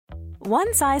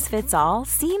One size fits all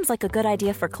seems like a good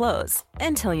idea for clothes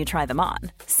until you try them on.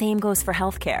 Same goes for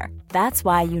healthcare. That's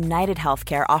why United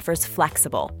Healthcare offers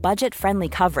flexible, budget-friendly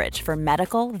coverage for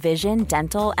medical, vision,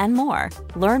 dental, and more.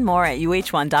 Learn more at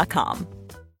uh1.com.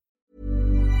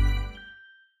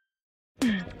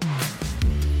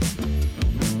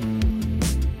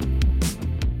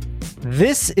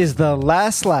 This is The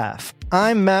Last Laugh.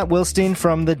 I'm Matt Wilstein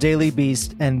from The Daily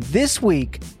Beast, and this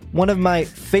week, one of my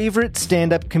favorite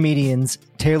stand-up comedians,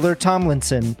 Taylor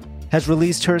Tomlinson, has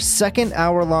released her second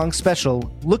hour-long special,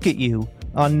 Look at You,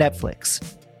 on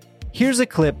Netflix. Here's a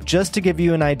clip just to give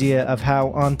you an idea of how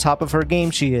on top of her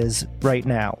game she is right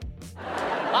now.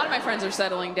 A lot of my friends are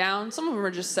settling down. Some of them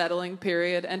are just settling,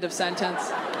 period, end of sentence.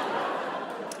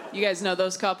 You guys know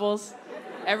those couples?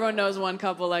 Everyone knows one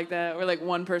couple like that, where like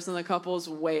one person in the couple is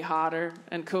way hotter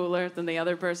and cooler than the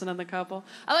other person in the couple.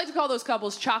 I like to call those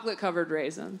couples chocolate-covered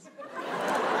raisins.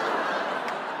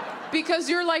 Because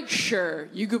you're like, sure,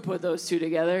 you could put those two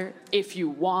together if you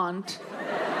want.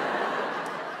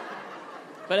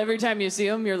 But every time you see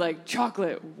them, you're like,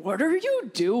 chocolate, what are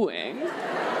you doing?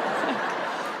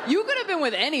 You could have been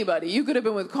with anybody. You could have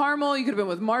been with caramel. You could have been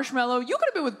with marshmallow. You could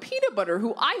have been with peanut butter,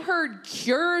 who I heard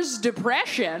cures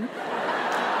depression.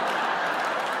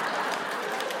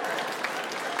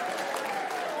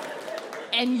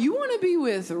 And you want to be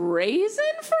with Raisin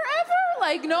forever?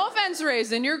 Like, no offense,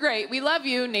 Raisin, you're great. We love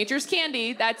you. Nature's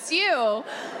candy. That's you.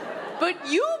 But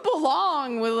you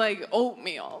belong with, like,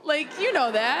 oatmeal. Like, you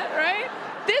know that, right?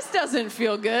 This doesn't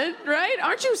feel good, right?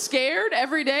 Aren't you scared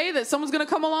every day that someone's going to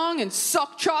come along and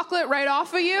suck chocolate right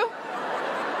off of you?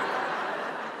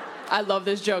 I love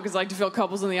this joke because I like to feel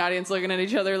couples in the audience looking at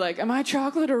each other like, am I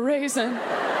chocolate or raisin?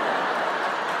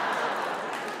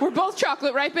 We're both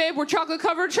chocolate, right, babe? We're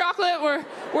chocolate-covered chocolate.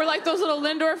 We're like those little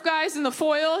Lindorf guys in the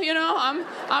foil, you know?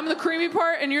 I'm the creamy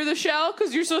part and you're the shell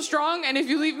because you're so strong, and if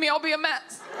you leave me, I'll be a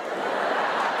mess.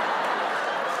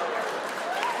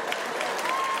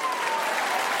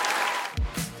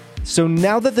 So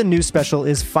now that the new special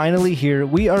is finally here,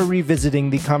 we are revisiting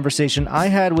the conversation I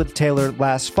had with Taylor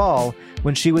last fall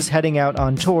when she was heading out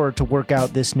on tour to work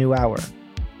out this new hour.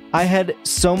 I had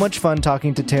so much fun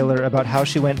talking to Taylor about how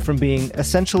she went from being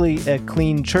essentially a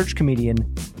clean church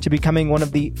comedian to becoming one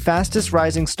of the fastest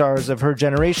rising stars of her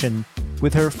generation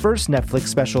with her first Netflix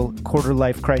special, Quarter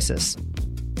Life Crisis.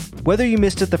 Whether you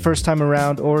missed it the first time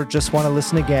around or just want to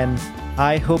listen again,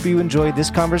 I hope you enjoyed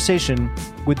this conversation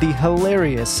with the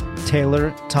hilarious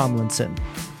Taylor Tomlinson.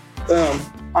 Boom.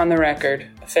 On the record,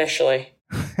 officially.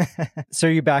 So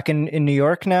are you back in New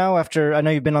York now after, I know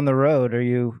you've been on the road. Are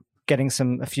you getting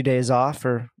a few days off,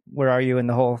 or where are you in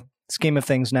the whole scheme of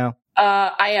things now?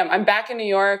 I am. I'm back in New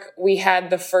York. We had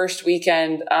the first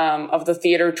weekend of the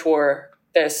theater tour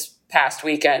this past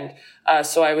weekend.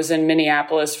 So I was in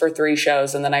Minneapolis for 3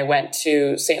 shows, and then I went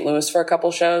to St. Louis for a couple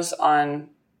shows on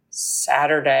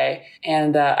Saturday,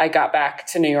 and I got back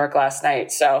to New York last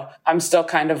night. So I'm still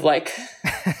kind of like,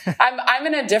 I'm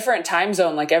in a different time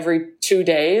zone like every 2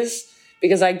 days,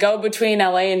 because I go between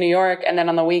LA and New York, and then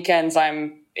on the weekends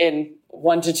I'm in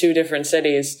 1 to 2 different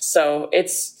cities. So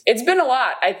it's been a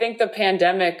lot. I think the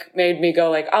pandemic made me go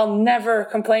like, I'll never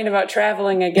complain about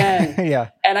traveling again. Yeah.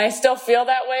 And I still feel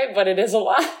that way, but it is a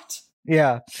lot.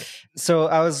 Yeah. So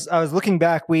I was looking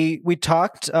back. We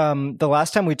talked, the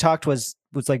last time we talked was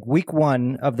like week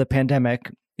 1 of the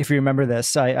pandemic. If you remember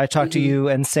this, I talked to you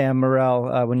and Sam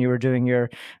Morrell when you were doing your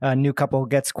New Couple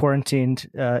Gets Quarantined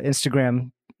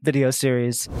Instagram video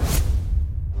series.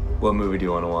 What movie do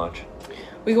you want to watch?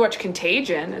 We could watch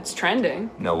Contagion. It's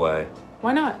trending. No way.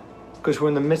 Why not? Because we're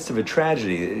in the midst of a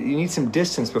tragedy. You need some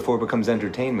distance before it becomes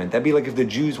entertainment. That'd be like if the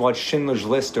Jews watched Schindler's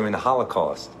List during the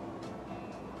Holocaust.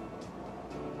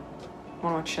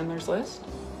 Want to watch Schindler's List?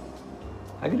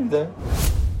 I could do that.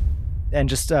 And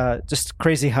just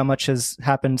crazy how much has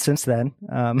happened since then.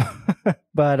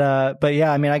 But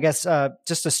yeah, I mean, I guess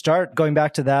just to start going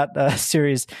back to that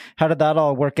series, how did that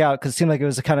all work out? Because it seemed like it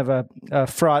was a kind of a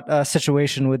fraught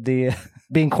situation with the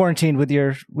being quarantined with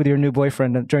your new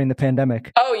boyfriend during the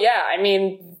pandemic. Oh yeah, I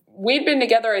mean, we'd been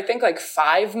together I think like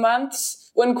 5 months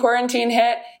when quarantine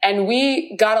hit, and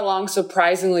we got along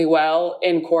surprisingly well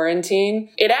in quarantine.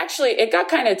 It got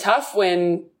kind of tough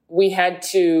when we had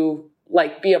to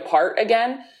like be apart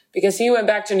again, because he went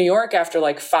back to New York after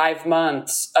like 5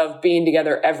 months of being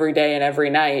together every day and every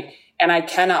night. And I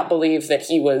cannot believe that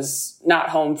he was not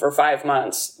home for 5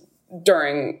 months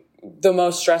during the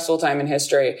most stressful time in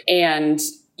history. And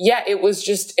yeah, it was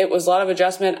a lot of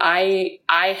adjustment. I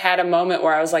had a moment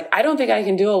where I was like, I don't think I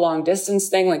can do a long distance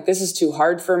thing. Like, this is too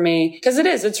hard for me. Because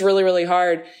it's really, really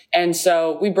hard. And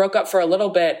so we broke up for a little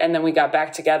bit, and then we got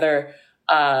back together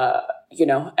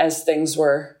as things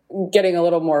were getting a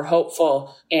little more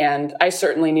hopeful. And I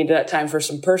certainly needed that time for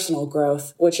some personal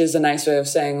growth, which is a nice way of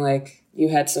saying like, you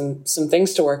had some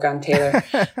things to work on, Taylor,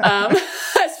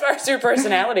 as far as your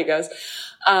personality goes.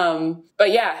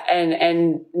 But yeah,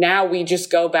 and now we just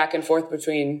go back and forth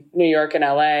between New York and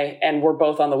LA, and we're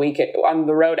both on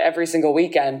the road every single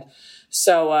weekend.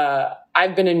 So,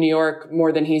 I've been in New York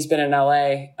more than he's been in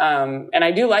LA. And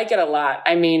I do like it a lot.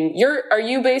 I mean, are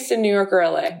you based in New York or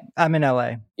LA? I'm in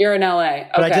LA. You're in LA. Okay.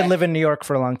 But I did live in New York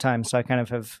for a long time, so I kind of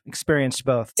have experienced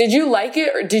both. Did you like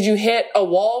it, or did you hit a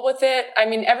wall with it? I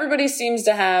mean, everybody seems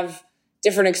to have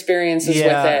different experiences with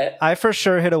it. I for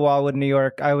sure hit a wall with New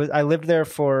York. I lived there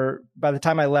by the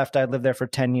time I left, I lived there for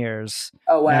 10 years.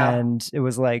 Oh, wow. And it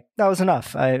was like, that was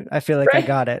enough. I feel like I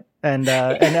got it. And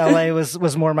LA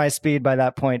was more my speed by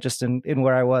that point, just in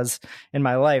where I was in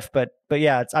my life. But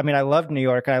yeah, I loved New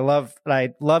York, and I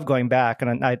love going back.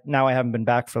 And now I haven't been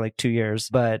back for like 2 years,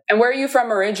 but. And where are you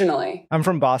from originally? I'm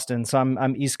from Boston. So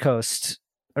I'm East Coast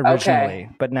originally,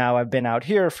 but now I've been out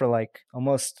here for like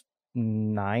almost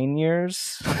 9 years.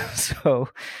 so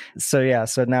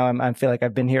now I feel like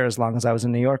I've been here as long as I was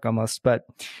in New York almost. But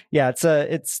yeah,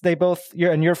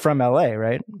 you're from LA,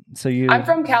 right? So I'm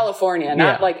from California,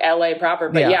 not like LA proper,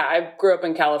 but yeah, I grew up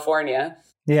in California.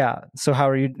 Yeah. So how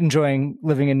are you enjoying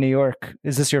living in New York?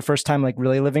 Is this your first time like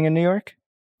really living in New York?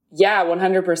 Yeah,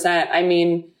 100%. I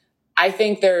mean, I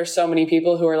think there are so many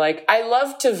people who are like, I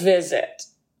love to visit.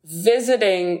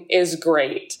 Visiting is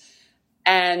great.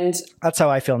 And that's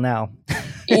how I feel now.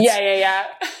 Yeah.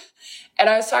 And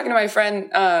I was talking to my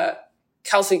friend,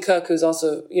 Kelsey Cook, who's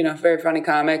also, a very funny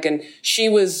comic. And she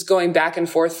was going back and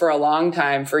forth for a long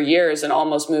time, for years, and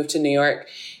almost moved to New York.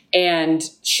 And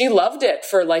she loved it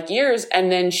for like years.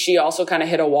 And then she also kind of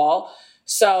hit a wall.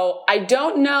 So I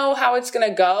don't know how it's going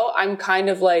to go. I'm kind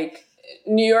of like,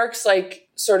 New York's like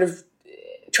sort of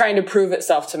trying to prove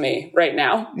itself to me right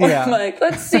now. Yeah. I'm like,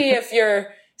 let's see if you're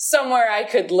somewhere I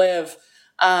could live.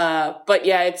 But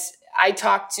yeah, I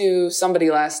talked to somebody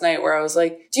last night where I was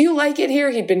like, do you like it here?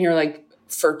 He'd been here like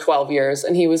for 12 years.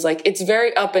 And he was like, it's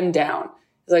very up and down.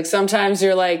 It's like, sometimes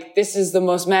you're like, this is the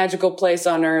most magical place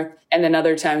on earth. And then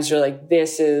other times you're like,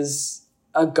 this is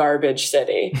a garbage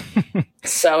city.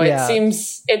 So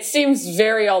it seems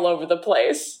very all over the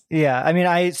place. Yeah. I mean,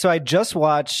 I just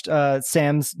watched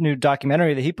Sam's new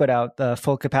documentary that he put out,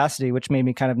 Full Capacity, which made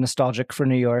me kind of nostalgic for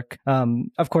New York.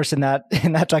 Of course, in that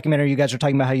documentary, you guys are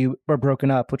talking about how you were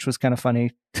broken up, which was kind of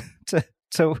funny.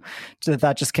 So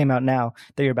that just came out now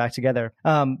that you're back together.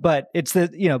 But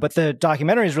the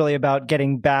documentary is really about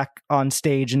getting back on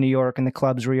stage in New York and the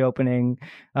clubs reopening.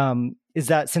 Is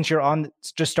that, since you're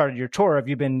just started your tour, have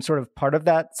you been sort of part of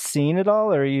that scene at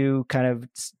all? Or are you do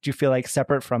you feel like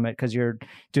separate from it because you're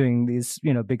doing these,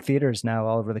 big theaters now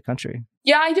all over the country?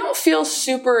 Yeah, I don't feel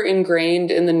super ingrained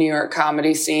in the New York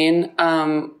comedy scene.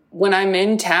 When I'm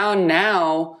in town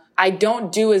now, I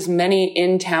don't do as many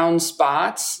in-town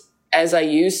spots as I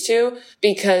used to,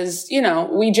 because,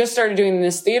 we just started doing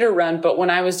this theater run. But when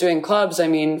I was doing clubs, I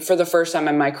mean, for the first time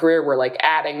in my career, we're like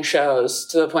adding shows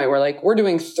to the point where like we're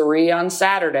doing 3 on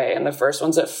Saturday and the first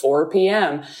one's at 4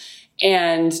 p.m.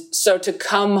 And so to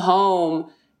come home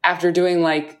after doing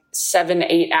like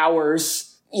 7-8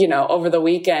 hours, over the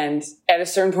weekend, at a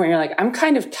certain point, you're like, I'm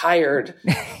kind of tired.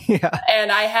 Yeah. And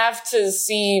I have to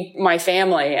see my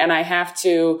family, and I have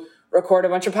to record a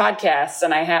bunch of podcasts,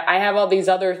 and I have all these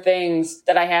other things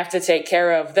that I have to take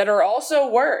care of that are also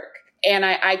work. And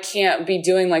I can't be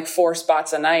doing like 4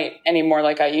 spots a night anymore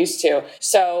like I used to.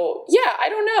 So yeah, I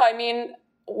don't know. I mean,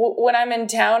 when I'm in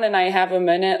town and I have a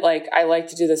minute, like I like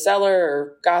to do the Cellar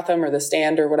or Gotham or the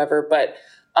Stand or whatever, but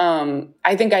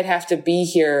I think I'd have to be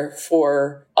here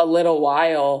for a little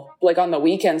while, like on the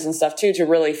weekends and stuff too, to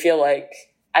really feel like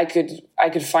I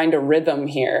could find a rhythm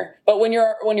here. But when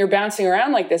you're bouncing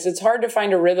around like this, it's hard to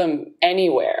find a rhythm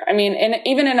anywhere. I mean,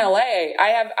 even in LA,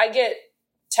 I get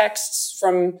texts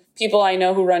from people I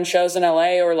know who run shows in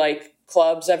LA or like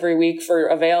clubs every week for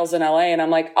avails in LA. And I'm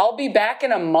like, I'll be back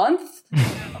in a month.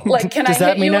 Like, can I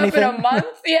hit you up in a month?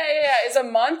 Yeah. Is a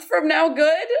month from now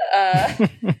good?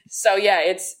 So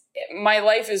yeah, my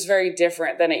life is very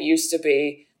different than it used to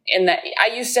be. In that I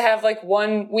used to have like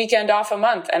 1 weekend off a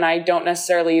month, and I don't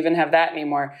necessarily even have that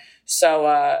anymore.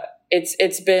 So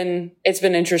it's been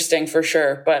interesting for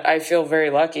sure, but I feel very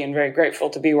lucky and very grateful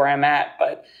to be where I'm at.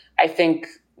 But I think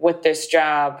with this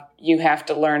job, you have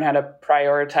to learn how to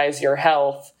prioritize your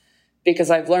health,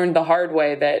 because I've learned the hard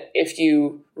way that if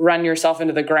you run yourself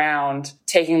into the ground,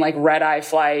 taking like red-eye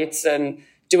flights and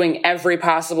doing every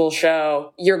possible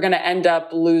show, you're going to end up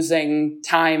losing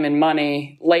time and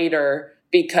money later,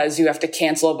 because you have to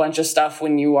cancel a bunch of stuff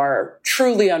when you are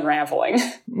truly unraveling.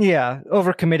 Yeah.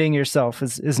 Overcommitting yourself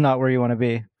is not where you want to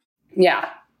be. Yeah.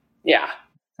 Yeah.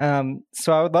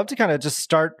 So I would love to kind of just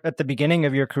start at the beginning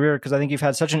of your career, because I think you've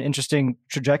had such an interesting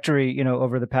trajectory,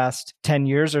 over the past 10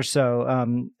 years or so,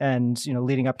 and,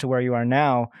 leading up to where you are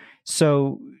now.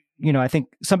 So, I think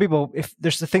some people, if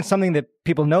there's something that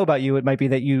people know about you, it might be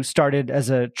that you started as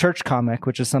a church comic,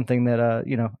 which is something that,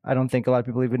 I don't think a lot of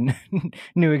people even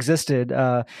knew existed.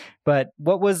 But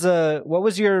what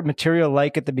was your material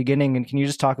like at the beginning? And can you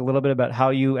just talk a little bit about how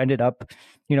you ended up,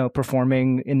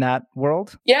 performing in that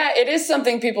world? Yeah, it is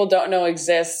something people don't know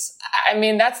exists. I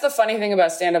mean, that's the funny thing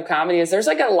about stand-up comedy is there's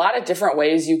like a lot of different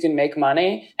ways you can make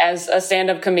money. As a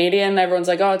stand-up comedian, everyone's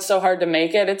like, oh, it's so hard to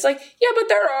make it. It's like, yeah, but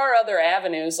there are other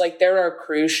avenues. Like there are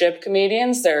cruise ship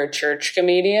comedians, there are church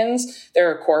comedians, there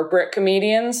are corporate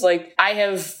comedians. Like I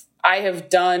have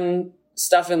done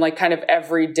stuff in like kind of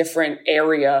every different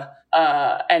area,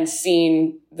 and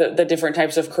seen the different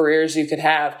types of careers you could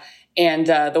have. And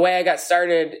the way I got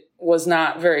started was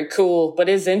not very cool, but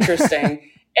is interesting.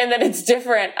 And then it's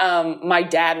different. My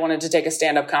dad wanted to take a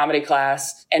stand-up comedy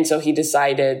class. And so he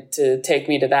decided to take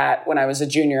me to that when I was a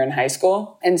junior in high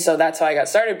school. And so that's how I got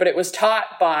started. But it was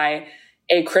taught by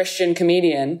a Christian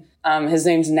comedian. His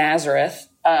name's Nazareth.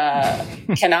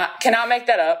 Cannot make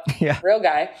that up. Yeah. Real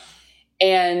guy.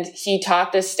 And he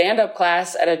taught this stand-up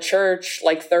class at a church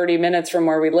like 30 minutes from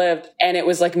where we lived. And it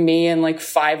was like me and like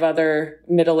 5 other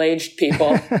middle-aged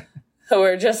people who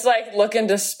were just like looking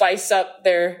to spice up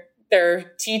their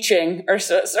teaching or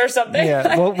something.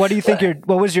 Yeah. Well, what do you think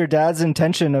what was your dad's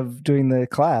intention of doing the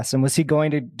class? And was he going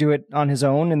to do it on his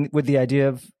own and with the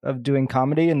idea of doing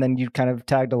comedy, and then you kind of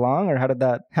tagged along, or how did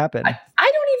that happen? I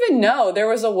don't even know. There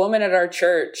was a woman at our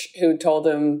church who told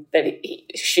him that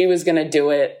she was going to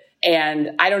do it.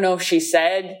 And I don't know if she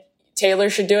said Taylor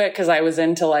should do it because I was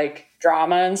into like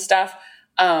drama and stuff.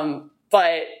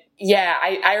 But yeah,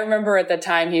 I remember at the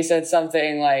time he said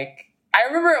something like, I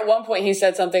remember at one point he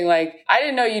said something like, I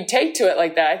didn't know you'd take to it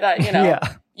like that. I thought, Yeah.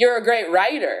 You're a great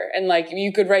writer and like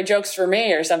you could write jokes for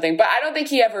me or something. But I don't think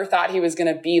he ever thought he was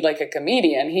going to be like a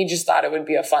comedian. He just thought it would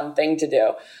be a fun thing to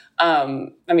do. I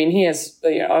mean, he has,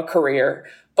 a career,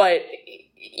 but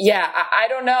yeah, I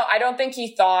don't know. I don't think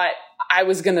he thought I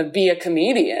was going to be a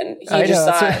comedian. He just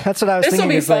thought, that's what I was thinking.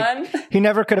 This will be fun. Like, he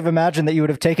never could have imagined that you would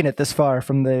have taken it this far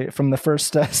from the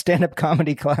first stand-up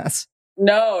comedy class.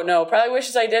 No, probably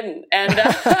wishes I didn't. And,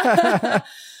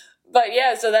 but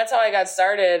yeah, so that's how I got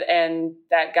started. And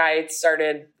that guy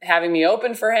started having me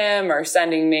open for him or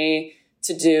sending me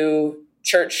to do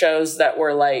church shows that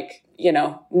were like,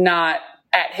 not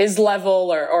at his level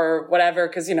or whatever.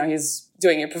 'Cause, he's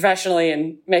doing it professionally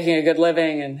and making a good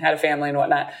living and had a family and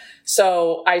whatnot.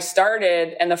 So I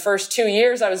started, and the first 2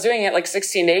 years I was doing it like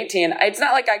 16 to 18. It's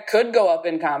not like I could go up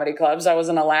in comedy clubs. I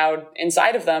wasn't allowed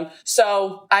inside of them.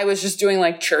 So I was just doing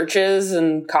like churches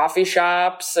and coffee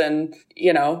shops and,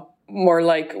 more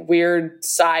like weird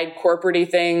side corporate-y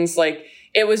things. Like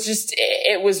it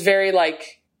was very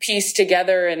like pieced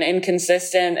together and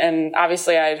inconsistent. And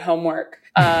obviously I had homework.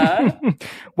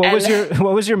 What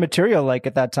was your material like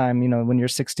at that time, when you're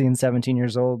 16, 17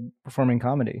 years old performing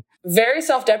comedy? Very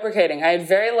self-deprecating. I had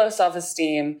very low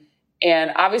self-esteem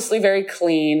and obviously very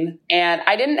clean. And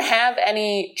I didn't have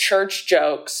any church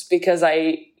jokes because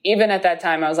even at that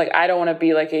time, I was like, I don't want to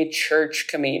be like a church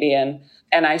comedian.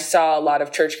 And I saw a lot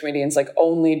of church comedians like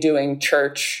only doing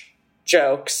church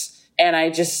jokes. And I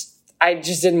just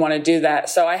didn't want to do that.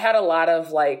 So I had a lot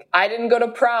of like, I didn't go to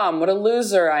prom. What a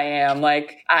loser I am.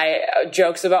 Like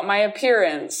jokes about my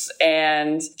appearance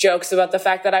and jokes about the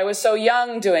fact that I was so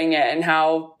young doing it and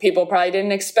how people probably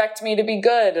didn't expect me to be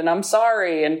good. And I'm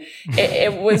sorry. And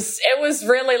it was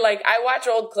really like, I watch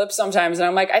old clips sometimes and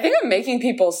I'm like, I think I'm making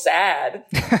people sad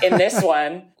in this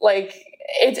one. Like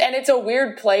it's a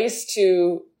weird place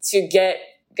to get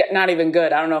not even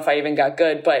good. I don't know if I even got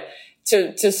good, but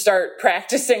to start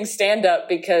practicing stand-up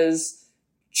because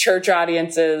church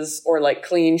audiences or like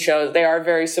clean shows, they are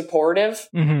very supportive.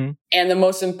 Mm-hmm. And the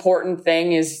most important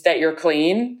thing is that you're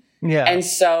clean. Yeah. And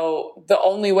so the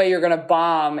only way you're going to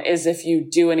bomb is if you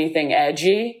do anything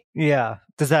edgy. Yeah.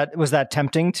 Was that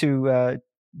tempting to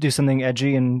do something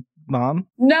edgy and bomb?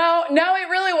 No, it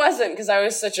really wasn't because I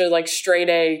was such a like straight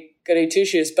A goody two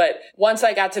shoes. But once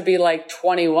I got to be like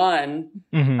 21,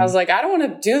 mm-hmm. I was like, I don't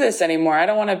want to do this anymore. I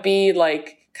don't want to be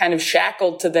like kind of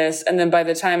shackled to this. And then by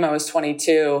the time I was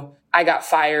 22, I got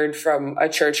fired from a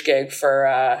church gig for,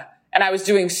 and I was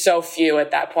doing so few at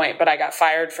that point, but I got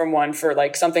fired from one for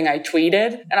like something I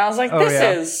tweeted. And I was like, this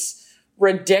is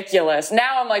ridiculous.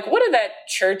 Now I'm like, what did that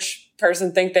church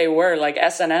person think they were? Like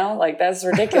SNL? Like, that's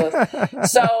ridiculous.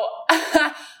 So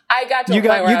I got to you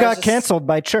got canceled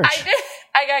by church. I did.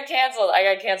 I got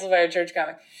canceled by a church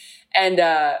comic. And,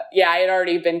 I had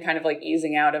already been kind of like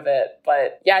easing out of it,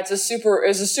 but yeah, it was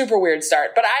a super weird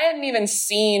start, but I hadn't even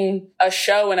seen a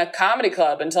show in a comedy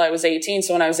club until I was 18.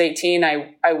 So when I was 18,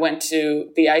 I went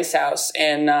to the Ice House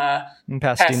in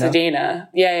Pasadena.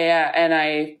 Yeah. And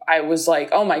I was like,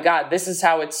 oh my God, this is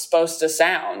how it's supposed to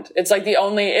sound. It's like the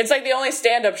only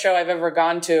stand-up show I've ever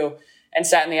gone to and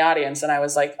sat in the audience. And I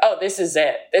was like, oh, this is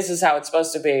it. This is how it's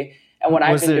supposed to be. And what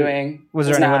I've been doing. Was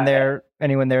there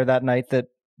anyone there that night that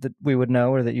we would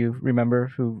know or that you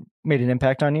remember who made an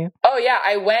impact on you? Oh yeah.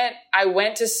 I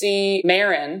went to see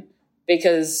Marin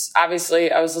because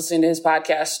obviously I was listening to his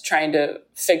podcast trying to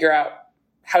figure out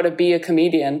how to be a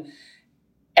comedian,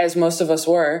 as most of us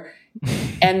were.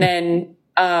 And then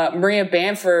Maria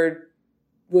Bamford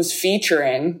was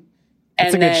featuring.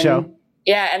 It's a good show.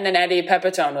 Yeah, and then Eddie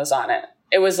Pepitone was on it.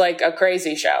 It was like a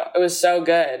crazy show. It was so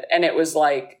good. And it was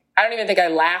like, I don't even think I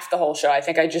laughed the whole show. I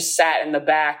think I just sat in the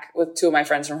back with two of my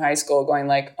friends from high school going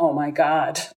like, oh my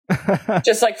God,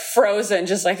 just like frozen,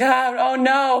 just like, oh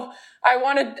no, I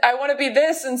want to be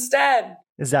this instead.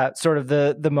 Is that sort of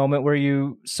the moment where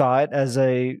you saw it as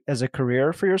a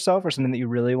career for yourself or something that you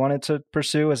really wanted to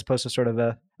pursue as opposed to sort of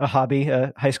a hobby,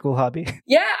 a high school hobby?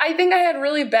 Yeah, I think I had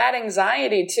really bad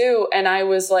anxiety too. And I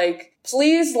was like,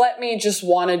 please let me just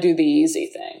want to do the easy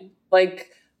thing. Like,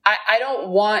 I don't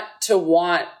want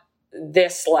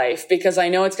this life because I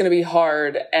know it's going to be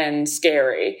hard and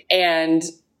scary. And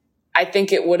I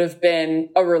think it would have been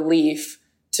a relief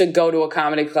to go to a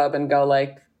comedy club and go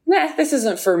like, nah, this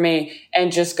isn't for me,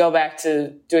 and just go back to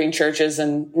doing churches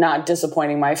and not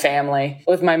disappointing my family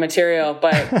with my material.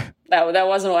 But that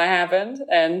wasn't what happened.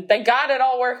 And thank God it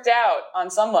all worked out on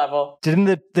some level.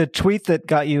 Didn't the tweet that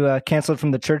got you canceled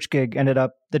from the church gig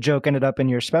the joke ended up in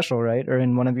your special, right? Or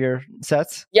in one of your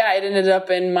sets? Yeah, it ended up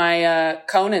in my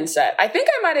Conan set. I think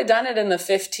I might have done it in the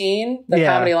 15,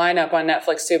 comedy lineup on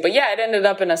Netflix too. But yeah, it ended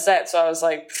up in a set. So I was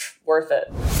like, worth it.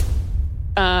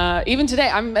 Even today,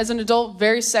 I'm, as an adult,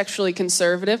 very sexually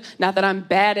conservative. Not that I'm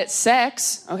bad at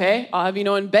sex, okay? I'll have you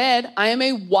know, in bed, I am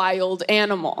a wild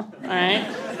animal, all right?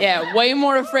 Yeah, way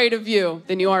more afraid of you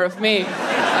than you are of me.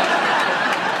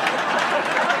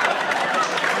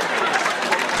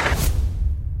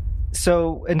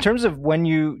 So in terms of when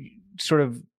you sort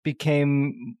of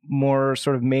became more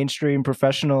sort of mainstream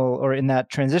professional or in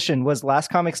that transition, was Last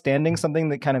Comic Standing something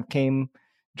that kind of came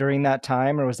during that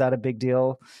time, or was that a big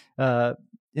deal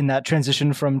in that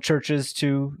transition from churches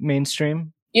to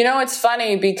mainstream? You know, it's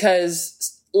funny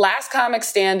because Last Comic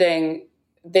Standing,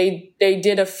 they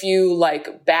did a few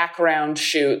like background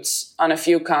shoots on a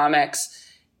few comics.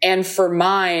 And for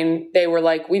mine, they were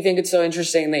like, we think it's so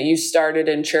interesting that you started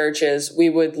in churches. We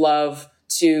would love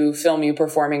to film you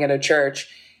performing at a church.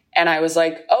 And I was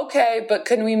like, okay, but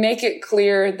can we make it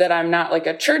clear that I'm not like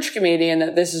a church comedian,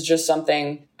 that this is just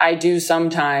something I do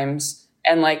sometimes,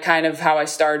 and like kind of how I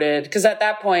started. Because at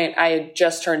that point, I had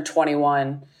just turned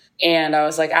 21. And I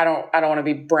was like, I don't want to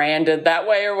be branded that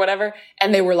way or whatever.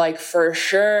 And they were like, for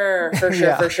sure. And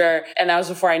that was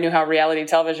before I knew how reality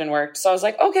television worked. So I was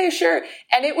like, okay, sure.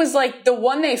 And it was like, the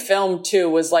one they filmed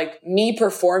too was like me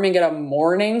performing at a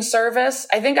morning service.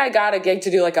 I think I got a gig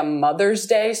to do like a Mother's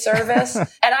Day service. And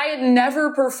I had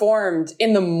never performed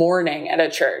in the morning at a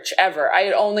church ever. I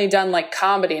had only done like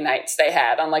comedy nights they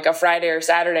had on like a Friday or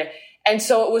Saturday. And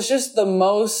so it was just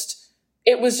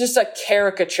it was just a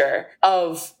caricature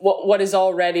of what is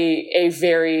already a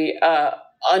very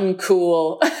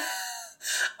uncool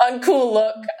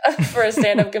look for a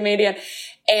stand-up comedian.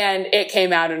 And it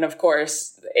came out, and of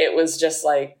course, it was just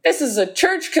like, this is a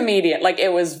church comedian. Like,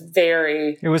 it was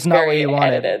not what you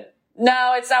wanted. Edited.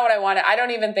 No, it's not what I wanted. I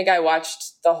don't even think I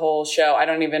watched the whole show. I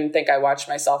don't even think I watched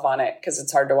myself on it because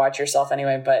it's hard to watch yourself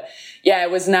anyway. But yeah,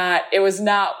 it was not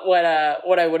what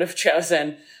I would have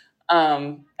chosen.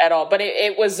 At all. But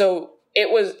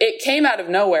it came out of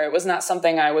nowhere. It was not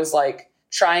something I was like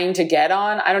trying to get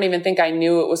on. I don't even think I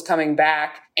knew it was coming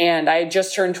back. And I had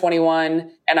just turned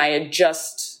 21 and I had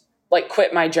just like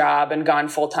quit my job and gone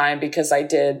full time because I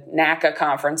did NACA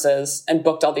conferences and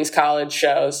booked all these college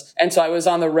shows. And so I was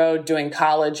on the road doing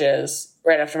colleges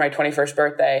right after my 21st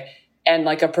birthday. And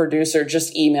like a producer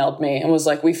just emailed me and was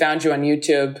like, we found you on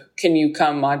YouTube. Can you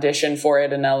come audition for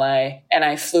it in LA? And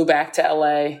I flew back to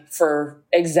LA for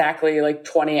exactly like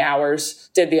 20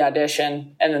 hours, did the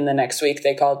audition. And then the next week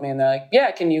they called me and they're like, yeah,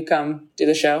 can you come do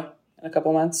the show? in a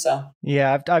couple months. So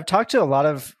yeah, I've talked to a lot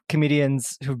of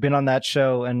comedians who've been on that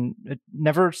show, and it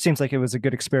never seems like it was a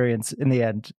good experience in the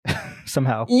end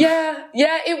somehow. Yeah,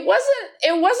 it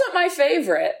wasn't my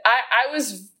favorite.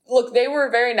 Look, they were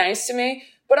very nice to me,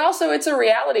 but also it's a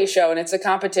reality show and it's a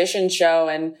competition show.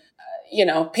 And,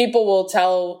 people will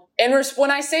tell, and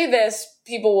when I say this,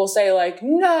 people will say like,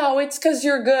 no, it's because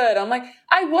you're good. I'm like,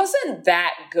 I wasn't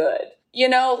that good.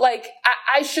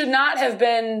 I should not have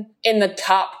been in the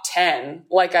top 10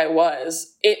 like I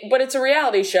was. But it's a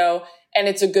reality show and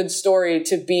it's a good story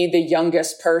to be the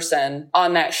youngest person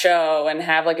on that show and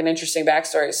have like an interesting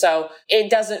backstory. So it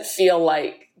doesn't feel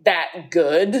like that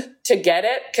good to get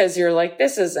it because you're like,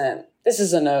 this isn't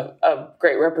a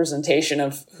great representation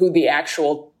of who the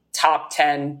actual top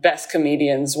 10 best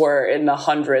comedians were in the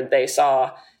 100 they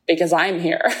saw. Because I'm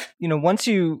here. Once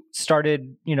you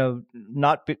started,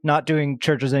 not doing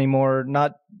churches anymore,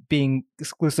 not being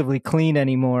exclusively clean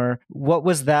anymore, what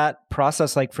was that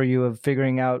process like for you of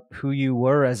figuring out who you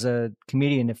were as a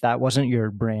comedian, if that wasn't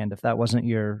your brand, if that wasn't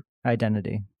your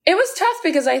identity? It was tough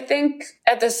because I think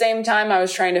at the same time I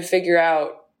was trying to figure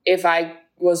out if I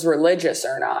was religious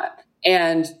or not.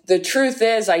 And the truth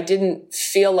is I didn't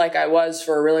feel like I was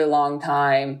for a really long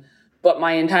time, but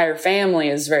my entire family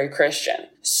is very Christian.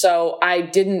 So I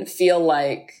didn't feel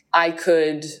like I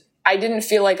could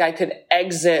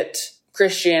exit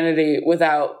Christianity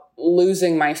without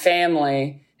losing my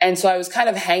family. And so I was kind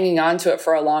of hanging on to it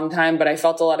for a long time, but I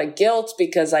felt a lot of guilt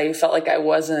because I felt like I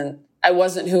wasn't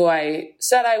who I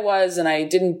said I was, and I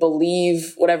didn't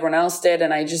believe what everyone else did.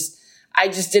 And I just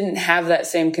didn't have that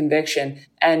same conviction.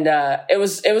 And it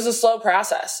was a slow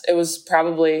process. It was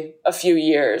probably a few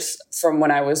years from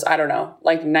when I was, I don't know,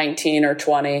 like 19 or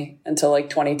 20 until like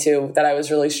 22 that I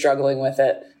was really struggling with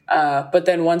it. But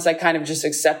then once I kind of just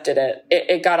accepted it,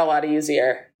 it got a lot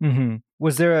easier. Mm-hmm.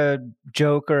 Was there a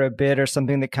joke or a bit or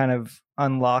something that kind of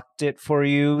unlocked it for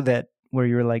you, that where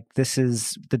you were like, this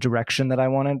is the direction that I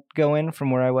want to go in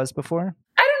from where I was before?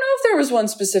 There was one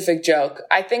specific joke.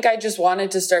 I think I just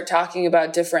wanted to start talking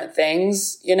about different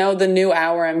things. The new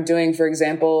hour I'm doing, for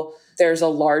example, there's a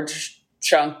large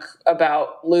chunk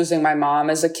about losing my mom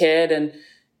as a kid, and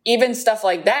even stuff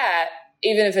like that,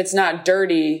 even if it's not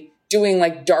dirty, doing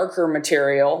like darker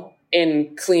material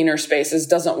in cleaner spaces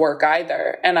doesn't work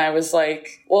either. And I was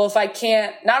like, well, if I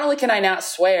can't, not only can I not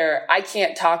swear, I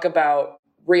can't talk about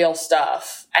real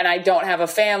stuff. And I don't have a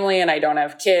family and I don't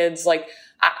have kids. Like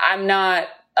I'm not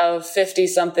a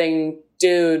 50-something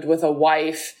dude with a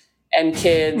wife and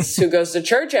kids who goes to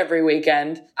church every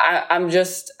weekend. And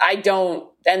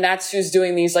that's who's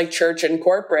doing these like church and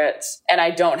corporates. And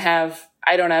I don't have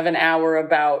an hour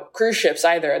about cruise ships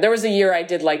either. There was a year I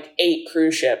did like 8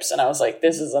 cruise ships and I was like,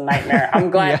 this is a nightmare. I'm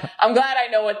glad I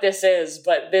know what this is,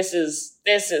 but this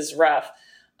is rough.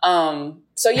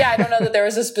 So yeah, I don't know that there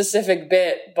was a specific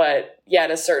bit, but yeah,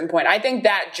 at a certain point, I think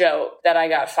that joke that I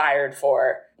got fired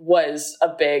for was a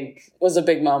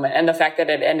big moment. And the fact that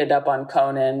it ended up on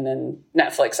Conan and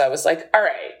Netflix, I was like, all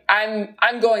right,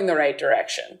 I'm going the right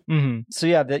direction. Mm-hmm. So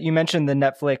yeah, that you mentioned the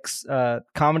Netflix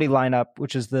comedy lineup,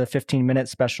 which is the 15-minute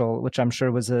special, which I'm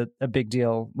sure was a big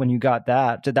deal when you got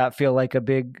that. Did that feel like a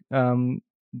big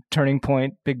turning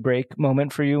point, big break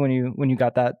moment for you when you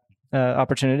got that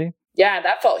opportunity? Yeah,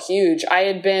 that felt huge. I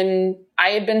had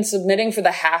been submitting for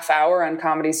the half hour on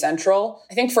Comedy Central,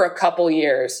 I think for a couple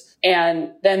years.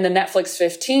 And then the Netflix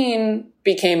 15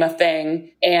 became a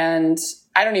thing. And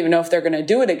I don't even know if they're going to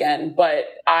do it again, but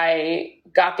I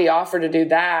got the offer to do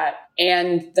that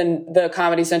and then the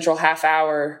Comedy Central half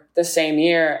hour the same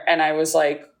year. And I was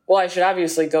like, well, I should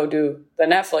obviously go do the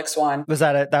Netflix one. Was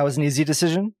that was an easy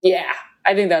decision? Yeah,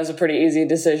 I think that was a pretty easy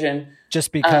decision.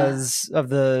 Just because of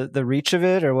the reach of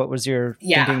it, or what was your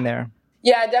thinking there?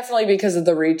 Yeah, definitely because of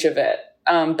the reach of it.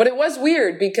 But it was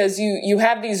weird because you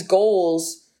have these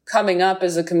goals coming up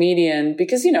as a comedian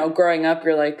because, growing up,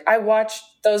 you're like, I watched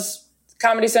those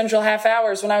Comedy Central half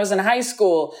hours when I was in high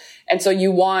school. And so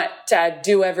you want to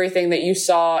do everything that you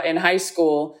saw in high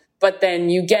school, but then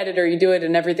you get it or you do it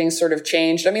and everything's sort of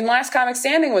changed. I mean, Last Comic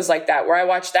Standing was like that, where I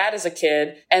watched that as a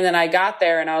kid. And then I got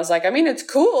there and I was like, I mean, it's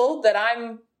cool that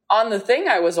I'm on the thing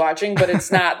I was watching, but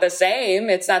it's not the same.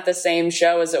 It's not the same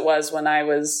show as it was when I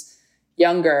was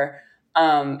younger,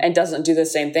 and doesn't do the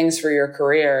same things for your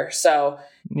career. So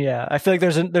yeah, I feel like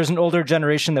there's an older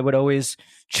generation that would always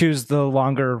choose the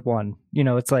longer one.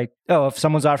 It's like, oh, if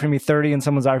someone's offering me 30 and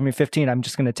someone's offering me 15, I'm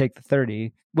just going to take the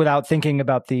 30 without thinking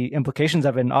about the implications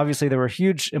of it. And obviously there were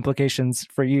huge implications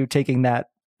for you taking that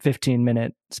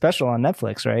 15-minute special on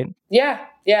Netflix, right? Yeah.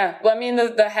 Well, I mean,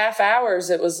 the half hours,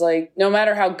 it was like, no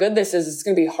matter how good this is, it's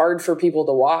going to be hard for people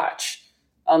to watch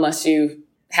unless you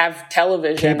have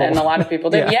television. Cable. And a lot of people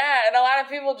did. Yeah. And a lot of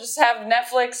people just have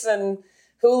Netflix and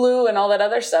Hulu and all that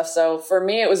other stuff. So for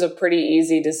me, it was a pretty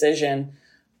easy decision.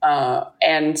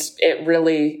 And it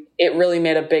really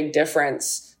made a big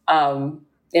difference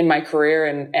in my career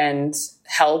and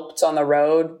helped on the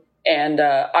road. And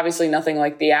obviously nothing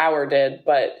like The Hour did,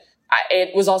 but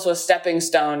it was also a stepping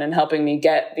stone in helping me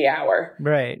get The Hour.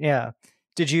 Right, yeah.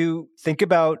 Did you think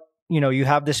about, you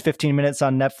have this 15 minutes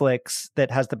on Netflix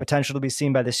that has the potential to be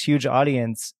seen by this huge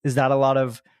audience. Is that a lot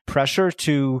of pressure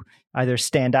to either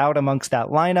stand out amongst that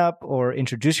lineup or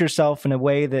introduce yourself in a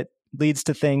way that leads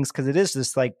to things? Because it is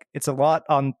this it's a lot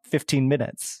on 15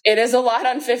 minutes. It is a lot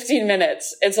on 15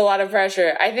 minutes. It's a lot of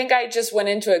pressure. I think I just went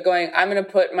into it going, I'm going to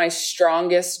put my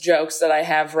strongest jokes that I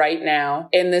have right now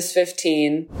in this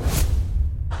 15.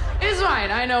 It's fine.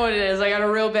 I know what it is. I got a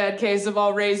real bad case of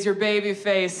I'll raise your baby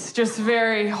face. Just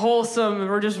very wholesome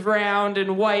or just round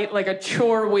and white like a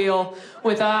chore wheel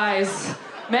with eyes.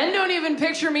 Men don't even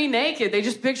picture me naked. They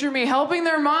just picture me helping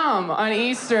their mom on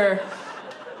Easter.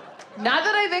 Not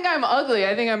that I think I'm ugly.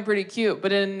 I think I'm pretty cute,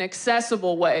 but in an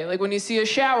accessible way. Like when you see a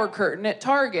shower curtain at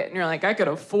Target and you're like, I could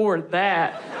afford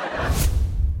that.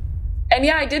 And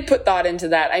yeah, I did put thought into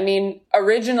that. I mean,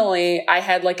 originally I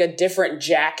had like a different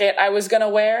jacket I was going to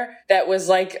wear that was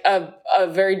like a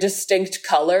very distinct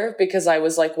color, because I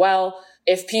was like, well,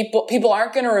 if people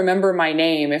aren't going to remember my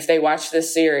name if they watch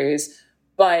this series,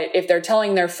 but if they're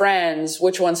telling their friends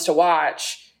which ones to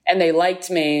watch and they liked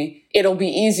me, it'll be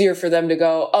easier for them to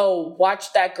go, oh,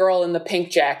 watch that girl in the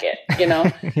pink jacket,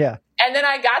 Yeah. And then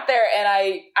I got there and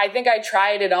I think I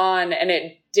tried it on and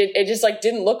it just like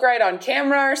didn't look right on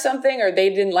camera or something, or they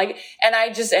didn't like it. And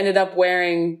I just ended up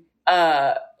wearing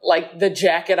like the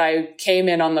jacket I came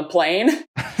in on the plane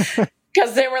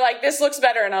because they were like, this looks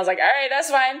better. And I was like, all right, that's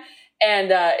fine.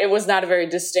 And it was not a very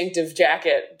distinctive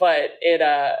jacket, but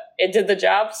it did the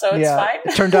job, so it's fine.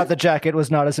 It turned out the jacket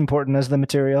was not as important as the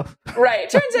material. Right.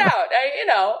 Turns out,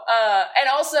 and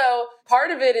also part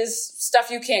of it is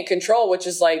stuff you can't control, which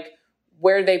is like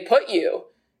where they put you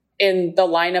in the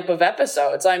lineup of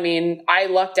episodes. I mean, I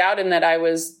lucked out in that I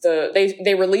was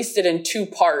they released it in 2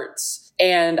 parts,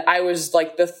 and I was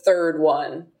like the third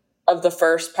one of the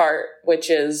first part, which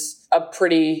is a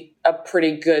pretty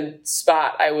good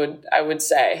spot, I would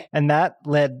say. And that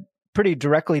led pretty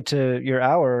directly to your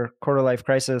Hour, Quarter Life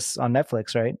Crisis on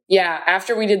Netflix, right? Yeah.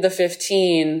 After we did the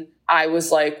 15, I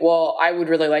was like, well, I would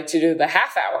really like to do the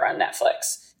half hour on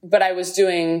Netflix. But I was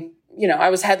doing, I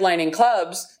was headlining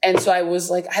clubs. And so I was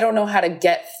like, I don't know how to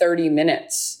get 30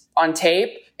 minutes on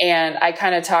tape. And I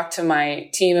kind of talked to my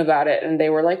team about it, and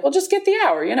they were like, well, just get the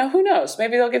hour. Who knows?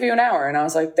 Maybe they'll give you an hour. And I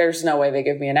was like, there's no way they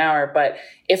give me an hour. But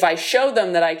if I show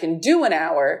them that I can do an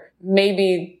hour,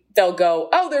 maybe they'll go,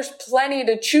 oh, there's plenty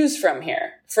to choose from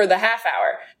here for the half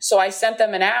hour. So I sent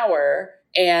them an hour,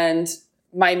 and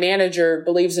my manager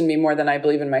believes in me more than I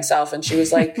believe in myself. And she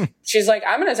was like,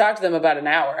 I'm going to talk to them about an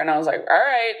hour. And I was like, all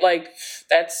right, like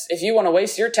if you want to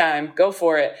waste your time, go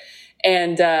for it.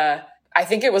 And, I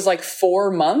think it was like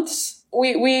 4 months.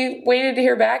 We waited to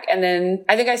hear back. And then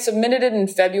I think I submitted it in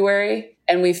February,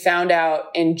 and we found out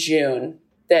in June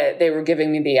that they were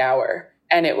giving me the hour.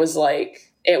 And it was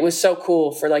so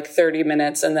cool for like 30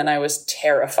 minutes. And then I was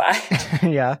terrified.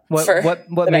 Yeah.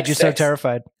 What made you so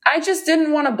terrified? I just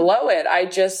didn't want to blow it.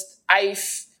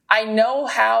 I know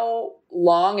how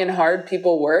long and hard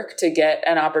people work to get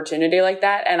an opportunity like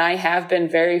that. And I have been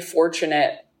very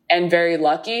fortunate and very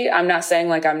lucky. I'm not saying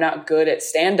like I'm not good at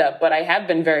stand-up, but I have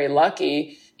been very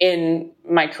lucky in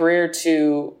my career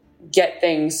to get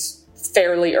things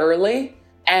fairly early.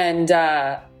 And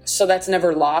so that's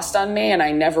never lost on me. And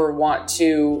I never want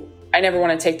to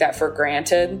take that for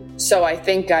granted. So I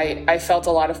think I felt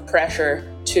a lot of pressure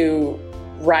to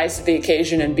rise to the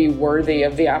occasion and be worthy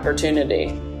of the opportunity.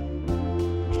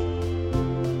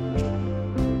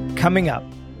 Coming up,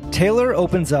 Taylor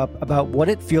opens up about what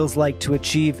it feels like to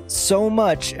achieve so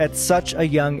much at such a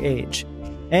young age,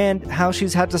 and how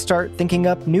she's had to start thinking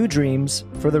up new dreams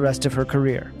for the rest of her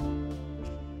career.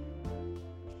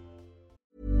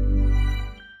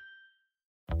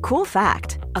 Cool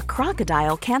fact, a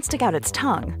crocodile can't stick out its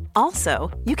tongue. Also,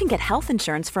 you can get health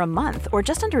insurance for a month or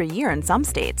just under a year in some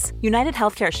states. United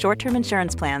Healthcare short-term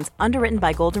insurance plans, underwritten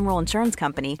by Golden Rule Insurance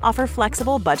Company, offer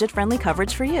flexible, budget-friendly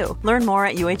coverage for you. Learn more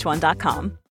at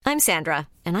uh1.com. I'm Sandra,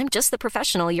 and I'm just the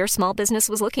professional your small business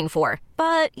was looking for.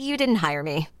 But you didn't hire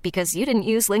me because you didn't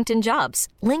use LinkedIn Jobs.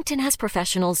 LinkedIn has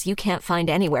professionals you can't find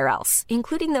anywhere else,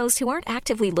 including those who aren't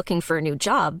actively looking for a new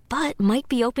job, but might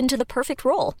be open to the perfect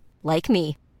role, like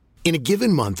me. In a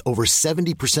given month, over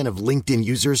 70% of LinkedIn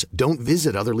users don't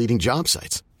visit other leading job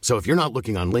sites. So if you're not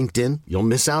looking on LinkedIn, you'll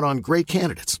miss out on great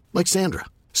candidates like Sandra.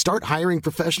 Start hiring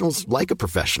professionals like a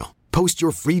professional. Post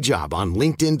your free job on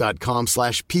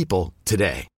linkedin.com/people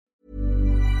today.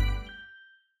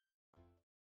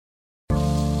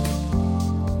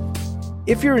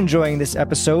 If you're enjoying this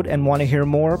episode and want to hear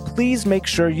more, please make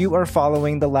sure you are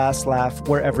following The Last Laugh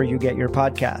wherever you get your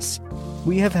podcasts.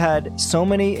 We have had so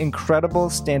many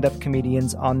incredible stand-up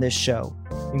comedians on this show,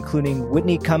 including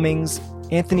Whitney Cummings,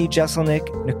 Anthony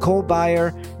Jeselnik, Nicole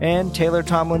Byer, and Taylor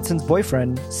Tomlinson's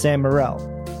boyfriend, Sam Morrell.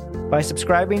 By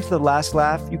subscribing to The Last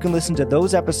Laugh, you can listen to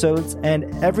those episodes and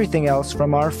everything else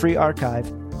from our free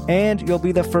archive, and you'll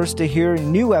be the first to hear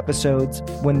new episodes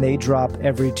when they drop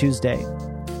every Tuesday.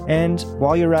 And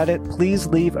while you're at it, please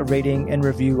leave a rating and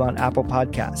review on Apple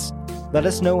Podcasts. Let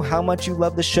us know how much you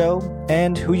love the show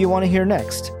and who you want to hear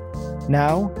next.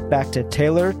 Now, back to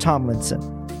Taylor Tomlinson.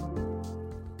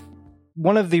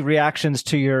 One of the reactions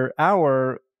to your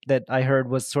hour that I heard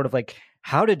was sort of like,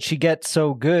 how did she get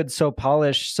so good, so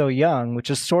polished, so young? Which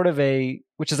is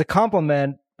a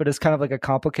compliment, but it's kind of like a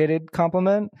complicated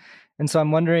compliment. And so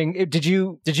I'm wondering, did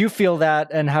you feel that,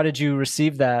 and how did you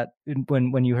receive that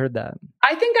when you heard that?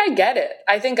 I think I get it.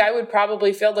 I think I would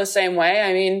probably feel the same way.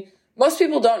 I mean, most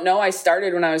people don't know I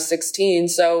started when I was 16,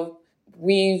 so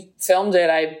we filmed it.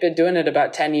 I've been doing it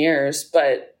about 10 years,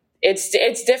 but it's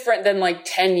different than like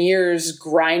 10 years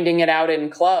grinding it out in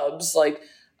clubs. Like,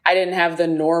 I didn't have the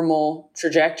normal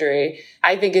trajectory.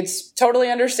 I think it's totally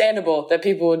understandable that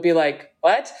people would be like,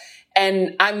 what?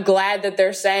 And I'm glad that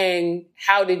they're saying,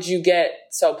 how did you get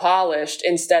so polished,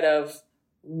 instead of,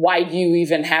 why do you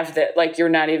even have that? Like, you're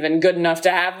not even good enough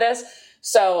to have this.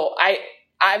 So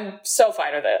I'm so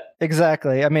fine with it.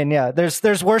 Exactly. I mean, yeah,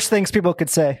 there's worse things people could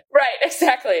say. Right.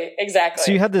 Exactly.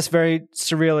 So you had this very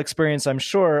surreal experience, I'm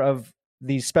sure, of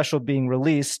the special being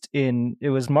released it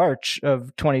was March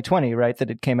of 2020, right? That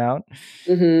it came out.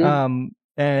 Mm-hmm.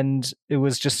 And it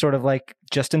was just sort of like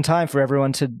just in time for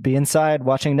everyone to be inside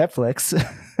watching Netflix.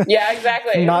 Yeah,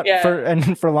 exactly.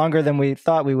 for longer than we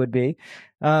thought we would be.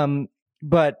 So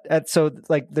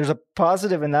like there's a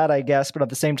positive in that, I guess, but at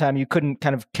the same time, you couldn't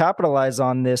kind of capitalize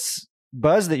on this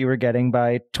buzz that you were getting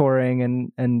by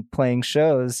touring and playing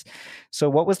shows. So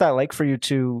what was that like for you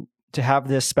to have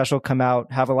this special come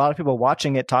out, have a lot of people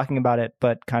watching it, talking about it,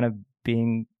 but kind of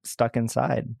being stuck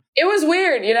inside? It was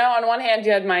weird. On one hand,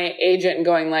 you had my agent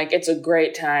going like, it's a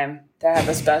great time to have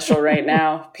a special right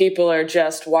now. People are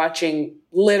just watching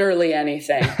literally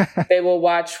anything. They will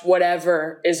watch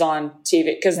whatever is on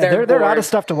TV because they're out of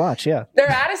stuff to watch. Yeah,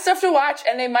 they're out of stuff to watch,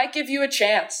 and they might give you a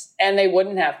chance, and they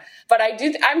wouldn't have. But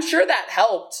I'm sure that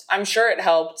helped. I'm sure it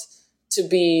helped to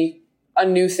be a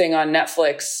new thing on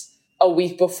Netflix a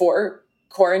week before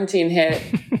quarantine hit.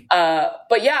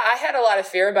 But yeah, I had a lot of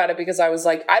fear about it because I was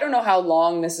like, I don't know how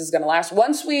long this is going to last.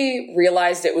 Once we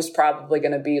realized it was probably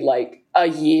going to be like a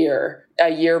year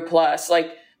plus,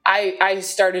 like I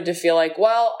started to feel like,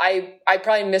 well, I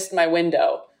probably missed my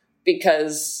window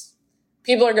because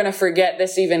people are going to forget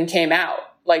this even came out.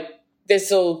 Like,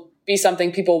 this will be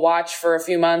something people watch for a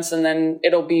few months and then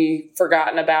it'll be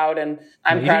forgotten about. And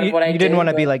I'm proud of what I did. You didn't want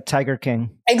to be like Tiger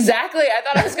King. Exactly. I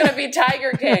thought I was going to be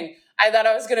Tiger King. I thought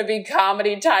I was going to be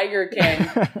comedy Tiger King.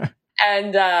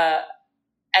 And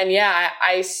yeah,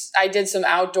 I did some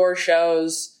outdoor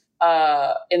shows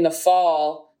in the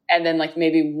fall, and then like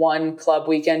maybe 1 club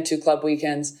weekend, 2 club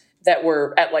weekends that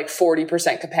were at like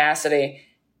 40% capacity,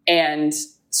 and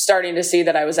starting to see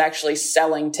that I was actually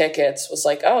selling tickets was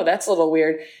like, oh, that's a little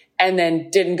weird. And then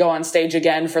didn't go on stage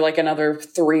again for like another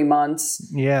 3 months.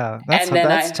 Yeah,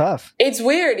 that's tough. It's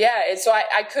weird. Yeah. So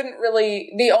I couldn't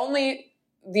really, the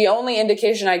only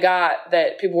indication I got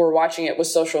that people were watching it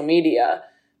was social media,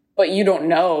 but you don't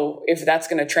know if that's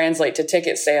going to translate to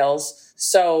ticket sales.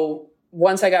 So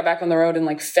once I got back on the road in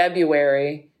like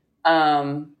February,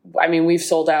 we've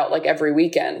sold out like every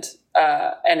weekend,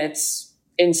 and it's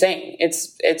insane.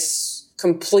 It's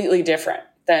completely different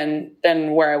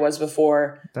than where I was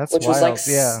before. That's which wild. Was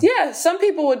like, yeah, some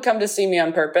people would come to see me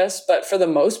on purpose, but for the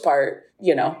most part,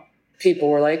 people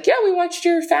were like, yeah, we watched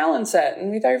your Fallon set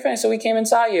and we thought you were funny, so we came and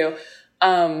saw you.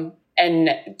 And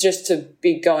just to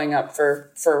be going up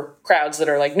for crowds that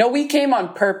are like, no, we came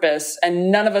on purpose and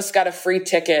none of us got a free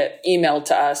ticket emailed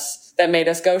to us that made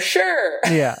us go, sure.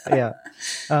 Yeah.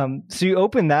 So you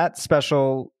opened that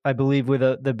special, I believe, with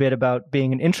the bit about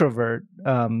being an introvert,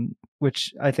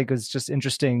 which I think was just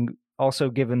interesting. Also,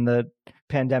 given the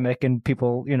pandemic and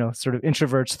people, sort of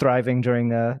introverts thriving during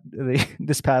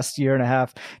this past year and a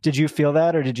half, did you feel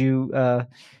that, or did you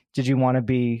want to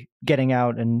be getting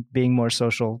out and being more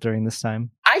social during this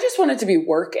time? I just wanted to be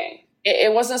working.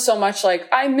 it wasn't so much like,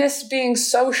 I miss being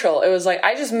social. It was like,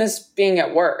 I just miss being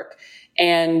at work.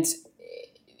 And,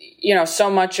 so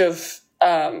much of,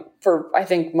 for I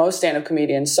think most stand-up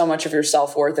comedians, so much of your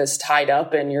self-worth is tied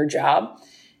up in your job.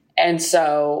 And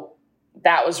so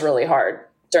that was really hard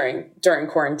during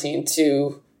quarantine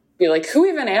to be like, who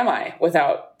even am I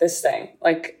without this thing?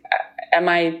 Like, am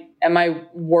I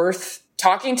worth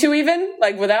talking to even,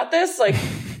 like, without this? Like,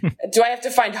 do I have to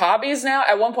find hobbies now?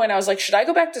 At one point I was like, should I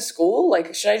go back to school?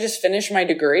 Like, should I just finish my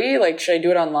degree? Like, should I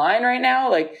do it online right now?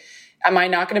 Like, am I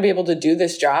not going to be able to do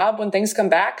this job when things come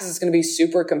back? Because it's going to be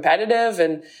super competitive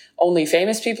and only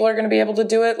famous people are going to be able to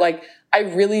do it. Like, I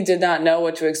really did not know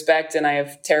what to expect. And I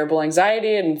have terrible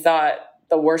anxiety and thought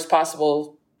the worst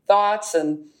possible thoughts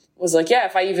and was like, yeah,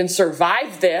 if I even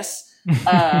survive this.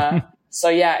 So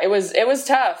yeah, it was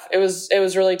tough. It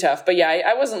was really tough. But yeah,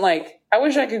 I wasn't like, I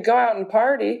wish I could go out and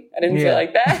party. I didn't feel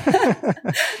like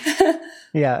that.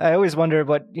 Yeah, I always wonder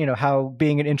how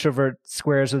being an introvert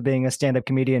squares with being a stand-up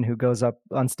comedian who goes up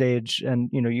on stage and,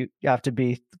 you have to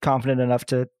be confident enough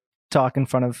to talk in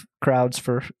front of crowds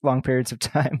for long periods of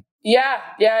time. Yeah,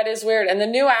 it is weird. And the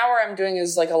new hour I'm doing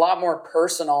is like a lot more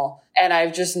personal. And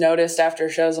I've just noticed after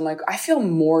shows, I'm like, I feel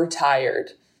more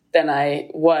tired than I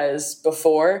was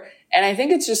before. And I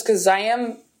think it's just because I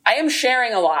am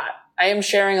sharing a lot. I am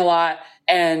sharing a lot,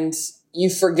 and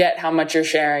you forget how much you're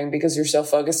sharing because you're so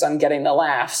focused on getting the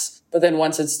laughs. But then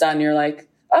once it's done, you're like,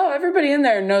 oh, everybody in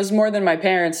there knows more than my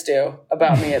parents do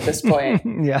about me at this point.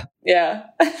 Yeah.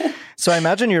 So I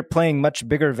imagine you're playing much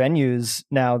bigger venues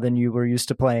now than you were used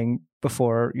to playing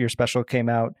before your special came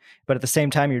out. But at the same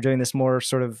time, you're doing this more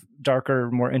sort of darker,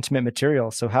 more intimate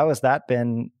material. So how has that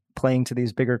been, playing to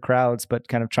these bigger crowds, but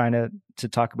kind of trying to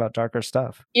talk about darker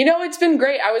stuff? It's been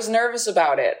great. I was nervous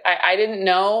about it. I didn't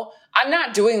know. I'm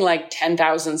not doing like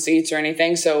 10,000 seats or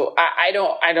anything. So I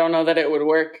don't know that it would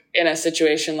work in a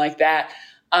situation like that.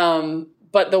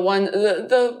 But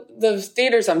the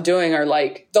theaters I'm doing are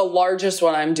like, the largest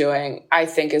one I'm doing, I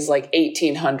think is like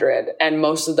 1,800. And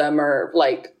most of them are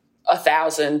like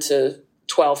 1,000 to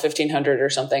 1,500 or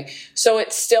something. So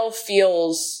it still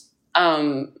feels,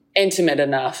 intimate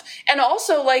enough. And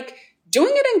also, like,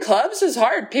 doing it in clubs is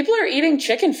hard. People are eating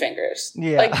chicken fingers.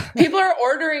 Yeah. Like, people are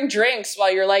ordering drinks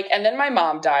while you're like, and then my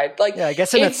mom died. Like, yeah, I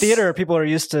guess in a theater, people are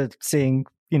used to seeing,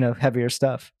 heavier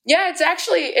stuff. Yeah, it's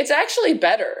actually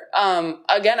better.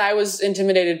 Again, I was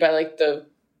intimidated by like the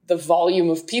volume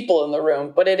of people in the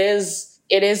room, but it is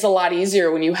a lot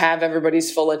easier when you have everybody's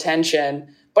full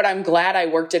attention. But I'm glad I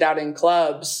worked it out in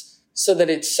clubs so that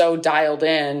it's so dialed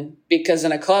in, because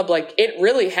in a club, like, it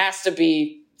really has to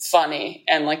be funny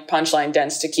and like punchline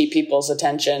dense to keep people's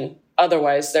attention.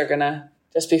 Otherwise, they're going to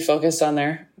just be focused on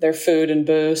their food and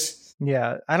booze.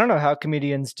 Yeah. I don't know how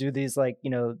comedians do these, like,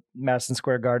 Madison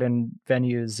Square Garden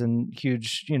venues and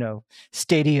huge,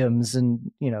 stadiums.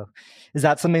 And, is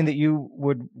that something that you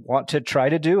would want to try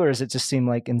to do, or does it just seem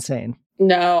like insane?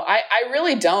 No, I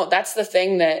really don't. That's the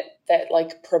thing that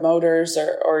like promoters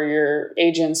or your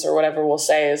agents or whatever will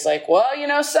say is like, well,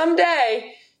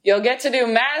 someday you'll get to do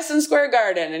Madison Square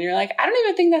Garden. And you're like, I don't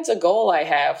even think that's a goal I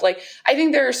have. Like, I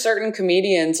think there are certain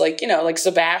comedians like, like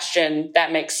Sebastian,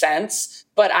 that makes sense.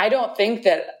 But I don't think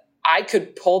that I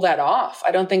could pull that off.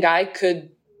 I don't think I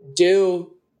could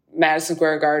do Madison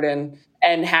Square Garden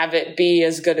and have it be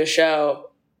as good a show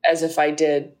as if I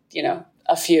did,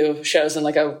 a few shows in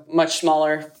like a much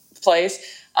smaller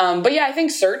place. But yeah, I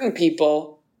think certain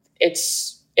people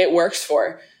it works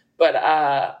for, but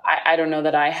I don't know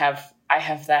that I have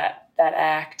that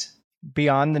act.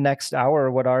 Beyond the next hour,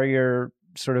 what are your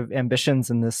sort of ambitions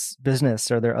in this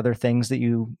business? Are there other things that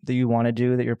you want to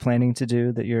do, that you're planning to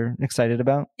do, that you're excited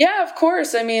about? Yeah, of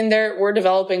course. I mean, we're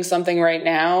developing something right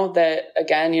now that,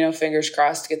 again, fingers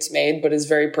crossed gets made, but is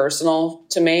very personal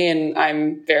to me and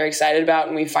I'm very excited about.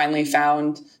 And we finally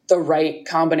found the right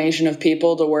combination of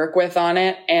people to work with on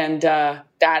it. And that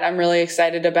I'm really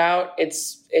excited about.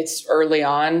 It's early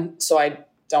on, so I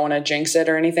don't want to jinx it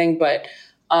or anything, but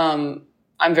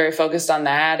I'm very focused on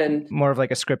that. And more of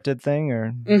like a scripted thing,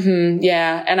 or? Mm-hmm,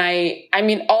 yeah. And I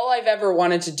mean, all I've ever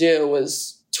wanted to do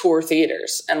was tour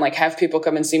theaters and like have people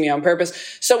come and see me on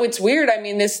purpose. So it's weird. I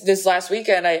mean, this last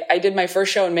weekend, I did my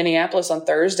first show in Minneapolis on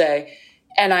Thursday,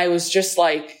 and I was just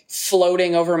like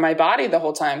floating over my body the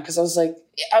whole time. Cause I was like,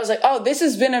 oh, this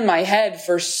has been in my head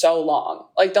for so long.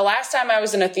 Like, the last time I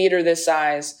was in a theater this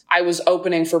size, I was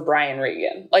opening for Brian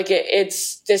Regan. Like,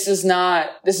 this is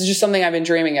just something I've been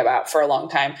dreaming about for a long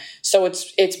time. So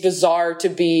it's bizarre to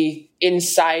be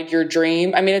inside your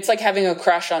dream. I mean, it's like having a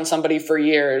crush on somebody for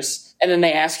years and then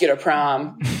they ask you to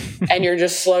prom and you're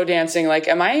just slow dancing. Like,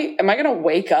 am I going to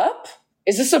wake up?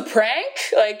 Is this a prank?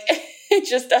 Like, it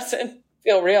just doesn't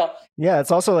feel real. Yeah.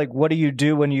 It's also like, what do you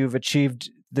do when you've achieved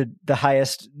the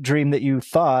highest dream that you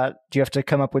thought? Do you have to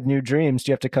come up with new dreams?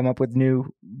 Do you have to come up with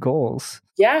new goals?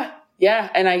 Yeah.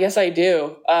 And I guess I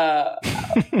do. I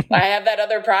have that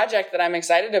other project that I'm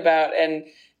excited about, and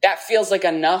that feels like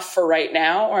enough for right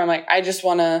now, where I'm like, I just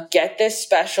want to get this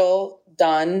special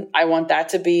done. I want that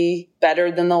to be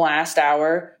better than the last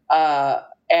hour.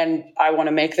 And I want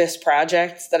to make this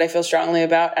project that I feel strongly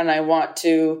about. And I want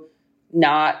to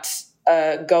not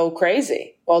go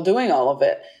crazy while doing all of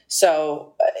it.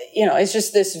 So, it's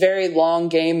just this very long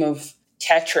game of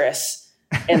Tetris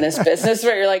in this business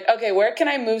where you're like, okay, where can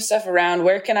I move stuff around?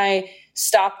 Where can I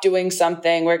stop doing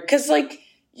something? Because like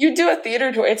you do a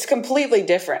theater tour, it's completely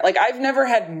different. Like I've never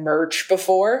had merch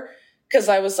before because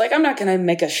I was like, I'm not going to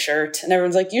make a shirt. And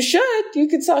everyone's like, you should. You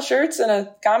could sell shirts in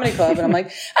a comedy club. And I'm like,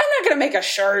 I'm not going to make a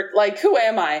shirt. Like, who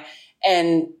am I?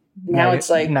 And now it's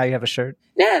like, now you have a shirt.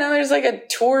 Yeah, now there's like a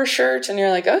tour shirt, and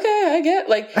you're like, okay, I get.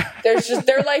 Like,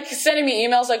 they're like sending me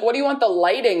emails like, what do you want the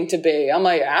lighting to be? I'm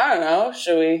like, I don't know.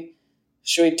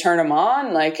 Should we turn them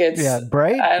on? Like it's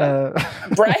bright.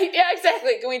 Bright. Yeah,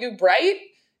 exactly. Can we do bright?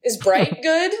 Is bright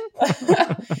good?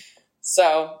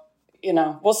 So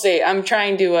we'll see. I'm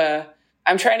trying to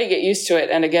get used to it,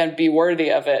 and again, be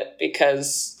worthy of it,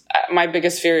 because my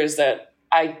biggest fear is that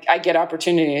I get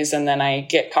opportunities and then I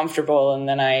get comfortable and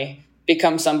then I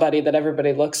become somebody that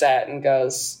everybody looks at and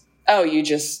goes, oh, you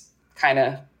just kind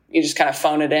of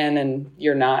phone it in and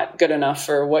you're not good enough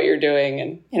for what you're doing.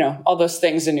 And, all those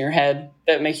things in your head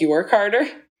that make you work harder.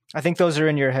 I think those are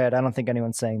in your head. I don't think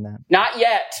anyone's saying that. Not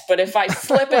yet, but if I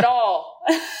slip at all,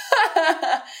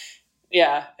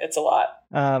 yeah, it's a lot.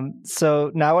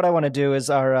 So now what I want to do is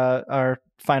our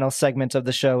final segment of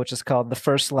the show, which is called The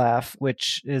First Laugh,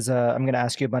 which is I'm going to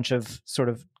ask you a bunch of sort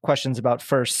of questions about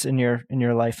firsts in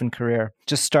your life and career.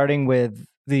 Just starting with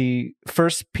the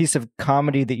first piece of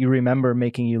comedy that you remember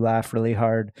making you laugh really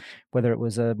hard, whether it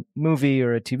was a movie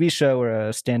or a TV show or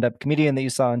a stand-up comedian that you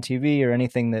saw on TV or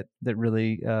anything that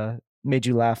really made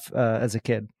you laugh as a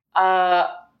kid.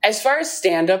 As far as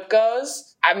stand-up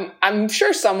goes, I'm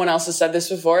sure someone else has said this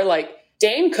before. Like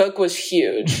Dane Cook was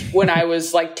huge when I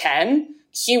was like 10.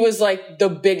 He was like the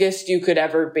biggest you could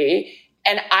ever be.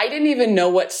 And I didn't even know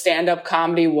what stand-up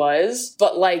comedy was,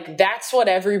 but like that's what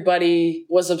everybody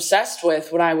was obsessed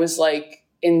with when I was like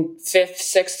in 5th,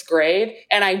 6th grade.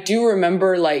 And I do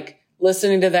remember like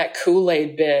listening to that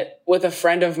Kool-Aid bit with a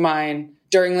friend of mine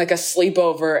during like a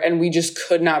sleepover, and we just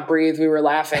could not breathe. We were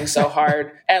laughing so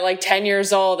hard at like 10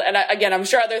 years old. And again, I'm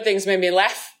sure other things made me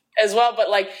laugh as well, but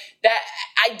like that,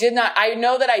 I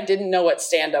know that I didn't know what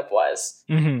stand-up was.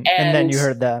 Mm-hmm. And then you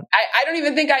heard that. I don't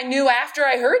even think I knew after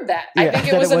I heard that. Yeah, I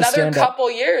think it was another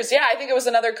couple years. Yeah, I think it was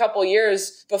another couple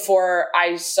years before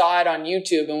I saw it on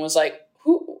YouTube and was like,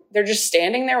 they're just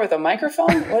standing there with a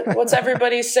microphone? What's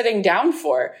everybody sitting down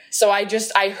for? So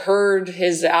I heard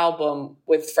his album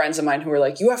with friends of mine who were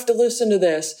like, you have to listen to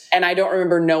this. And I don't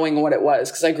remember knowing what it was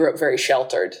because I grew up very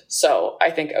sheltered. So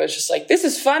I think I was just like, this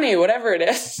is funny, whatever it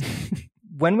is.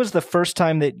 When was the first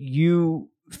time that you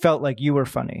felt like you were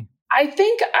funny? I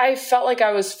think I felt like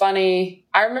I was funny.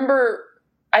 I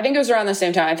think it was around the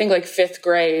same time. I think like 5th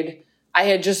grade. I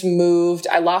had just moved.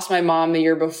 I lost my mom the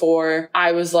year before.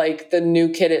 I was like the new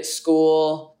kid at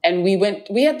school. And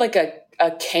we had like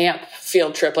a camp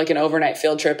field trip, like an overnight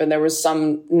field trip. And there was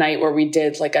some night where we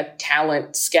did like a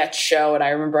talent sketch show. And I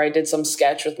remember I did some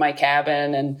sketch with my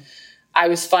cabin and I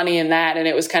was funny in that. And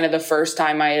it was kind of the first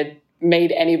time I had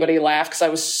made anybody laugh because I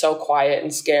was so quiet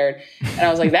and scared. And I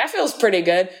was like, that feels pretty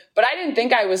good. But I didn't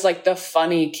think I was like the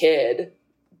funny kid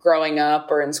growing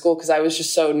up or in school because I was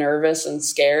just so nervous and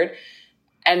scared.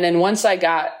 And then once I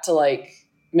got to like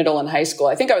middle and high school,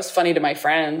 I think I was funny to my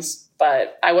friends,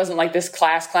 but I wasn't like this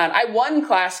class clown. I won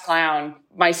class clown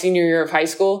my senior year of high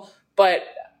school, but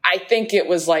I think it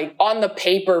was like on the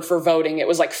paper for voting, it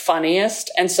was like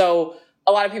funniest. And so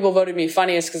a lot of people voted me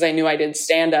funniest because I knew I did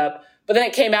stand up. But then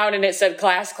it came out and it said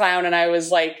class clown. And I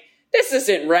was like, this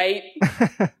isn't right.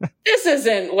 This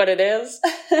isn't what it is.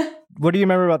 What do you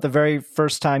remember about the very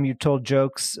first time you told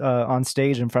jokes on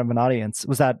stage in front of an audience?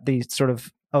 Was that the sort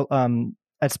of,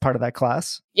 as part of that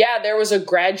class? Yeah, there was a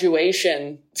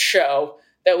graduation show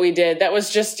that we did. That was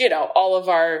just, all of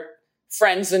our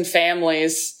friends and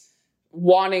families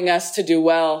wanting us to do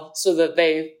well so that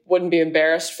they wouldn't be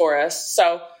embarrassed for us.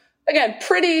 So again,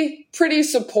 pretty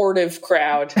supportive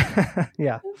crowd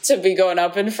yeah, to be going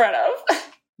up in front of.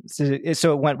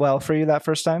 So it went well for you that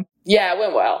first time? Yeah, it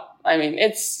went well. I mean,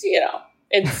 it's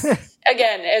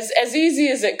again, as easy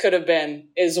as it could have been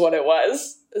is what it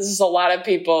was. This is a lot of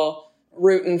people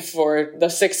rooting for the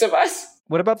 6 of us.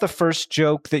 What about the first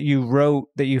joke that you wrote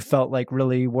that you felt like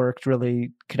really worked,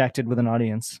 really connected with an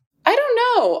audience? I don't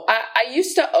know. I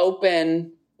used to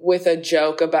open with a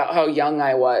joke about how young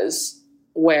I was,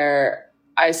 where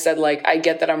I said, like, I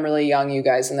get that I'm really young, you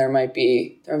guys, and there might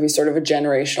be sort of a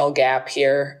generational gap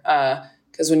here.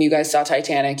 Because when you guys saw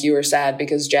Titanic, you were sad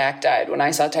because Jack died. When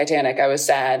I saw Titanic, I was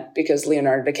sad because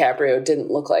Leonardo DiCaprio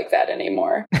didn't look like that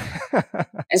anymore.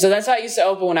 And so that's how I used to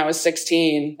open when I was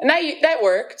 16. And that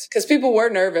worked because people were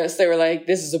nervous. They were like,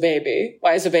 this is a baby.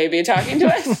 Why is a baby talking to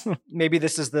us? Maybe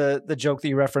this is the joke that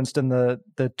you referenced in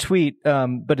the tweet.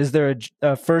 But is there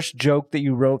a first joke that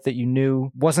you wrote that you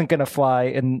knew wasn't going to fly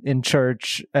in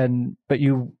church, but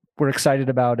you were excited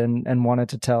about and wanted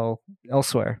to tell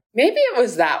elsewhere? Maybe it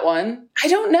was that one. I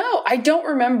don't know. I don't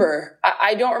remember.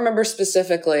 I don't remember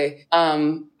specifically.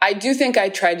 I do think I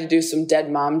tried to do some dead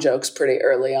mom jokes pretty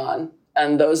early on,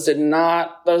 and those did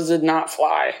not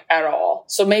fly at all.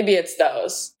 So maybe it's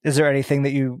those. Is there anything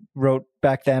that you wrote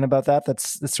back then about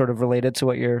that's sort of related to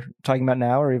what you're talking about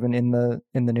now, or even in the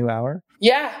new hour?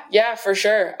 Yeah, for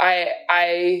sure.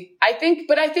 I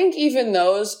think even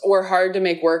those were hard to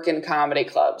make work in comedy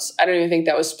clubs. I don't even think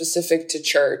that was specific to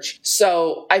church.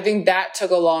 So I think that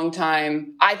took a long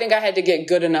time. I think I had to get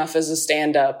good enough as a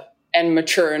stand-up and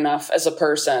mature enough as a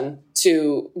person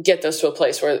to get those to a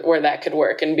place where that could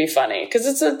work and be funny. Because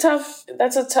that's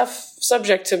a tough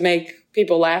subject to make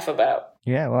people laugh about.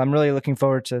 Yeah, well, I'm really looking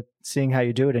forward to seeing how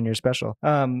you do it in your special.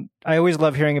 I always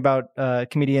love hearing about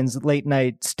comedians' late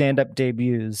night stand-up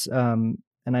debuts. And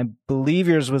I believe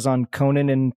yours was on Conan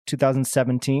in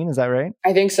 2017. Is that right?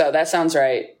 I think so. That sounds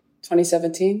right.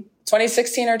 2017?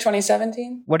 2016 or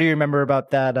 2017? What do you remember about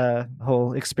that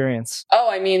whole experience? Oh,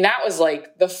 I mean, that was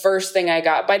like the first thing I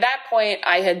got. By that point,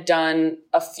 I had done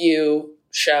a few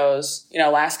shows,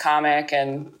 Last Comic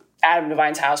and Adam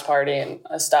Devine's House Party and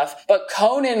stuff. But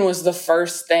Conan was the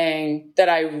first thing that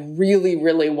I really,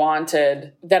 really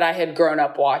wanted, that I had grown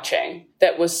up watching,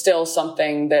 that was still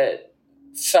something that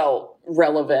felt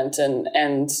relevant and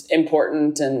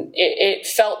important. And it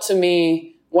felt to me,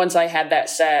 once I had that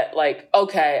set, like,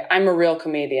 okay, I'm a real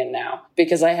comedian now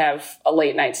because I have a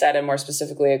late night set, and more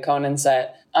specifically a Conan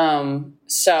set.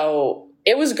 So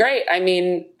it was great. I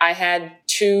mean, I had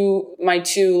my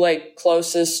two like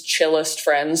closest, chillest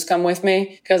friends come with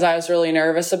me because I was really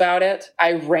nervous about it.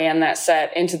 I ran that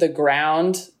set into the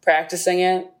ground, practicing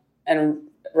it and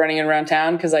running it around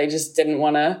town because I just didn't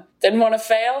want to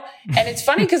fail. And it's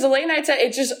funny because the late night set,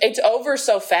 it's over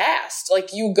so fast. Like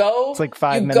it's like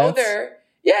 5 minutes. Go there.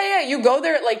 Yeah. You go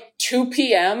there at like 2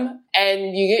 p.m.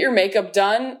 and you get your makeup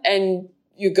done and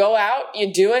you go out,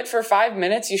 you do it for 5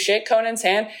 minutes, you shake Conan's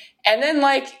hand, and then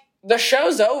like the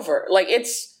show's over. Like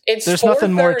it's there's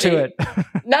nothing more to it.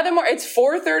 Nothing more. It's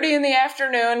 4:30 in the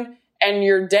afternoon and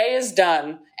your day is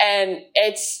done. And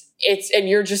and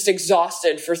you're just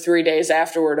exhausted for 3 days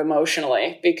afterward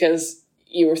emotionally because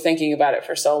you were thinking about it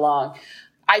for so long.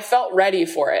 I felt ready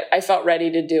for it. I felt ready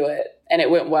to do it, and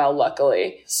it went well,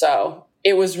 luckily. So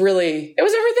it was everything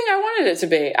I wanted it to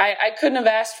be. I couldn't have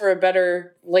asked for a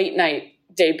better late night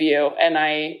debut. And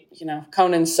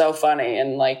Conan's so funny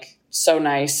and like so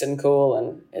nice and cool.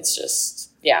 And it's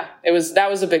just, that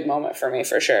was a big moment for me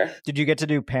for sure. Did you get to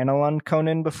do panel on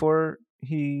Conan before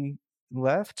he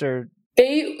left, or?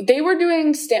 They were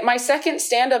doing my second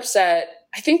stand-up set.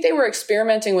 I think they were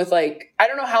experimenting with I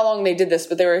don't know how long they did this,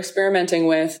 but they were experimenting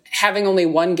with having only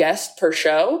one guest per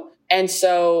show. And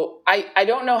so I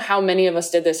don't know how many of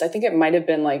us did this. I think it might have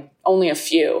been only a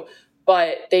few,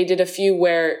 but they did a few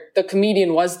where the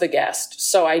comedian was the guest.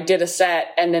 So I did a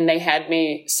set and then they had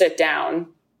me sit down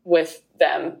with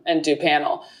them and do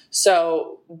panel.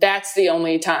 So that's the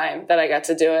only time that I got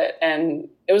to do it. And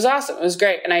it was awesome. It was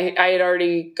great. And I had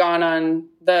already gone on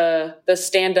the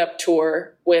stand-up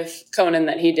tour with Conan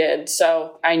that he did.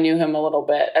 So I knew him a little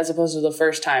bit as opposed to the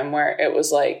first time where it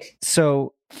was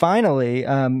So finally,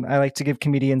 I like to give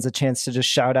comedians a chance to just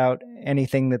shout out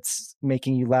anything that's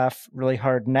making you laugh really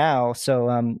hard now.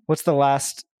 So what's the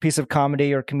last piece of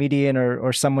comedy or comedian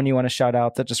or someone you want to shout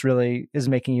out that just really is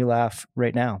making you laugh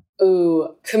right now?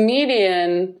 Ooh,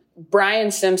 comedian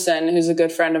Brian Simpson, who's a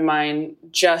good friend of mine,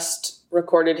 just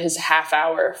recorded his half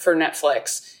hour for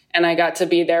Netflix. And I got to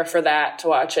be there for that to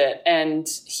watch it. And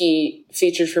he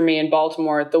featured for me in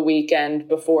Baltimore the weekend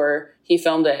before he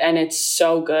filmed it. And it's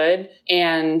so good.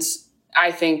 And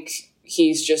I think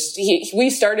we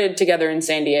started together in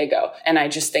San Diego, and I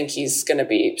just think he's going to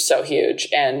be so huge,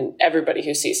 and everybody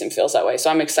who sees him feels that way. So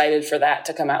I'm excited for that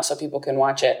to come out so people can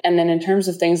watch it. And then in terms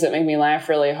of things that make me laugh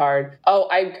really hard,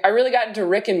 I really got into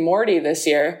Rick and Morty this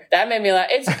year. That made me laugh.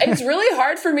 It's really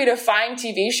hard for me to find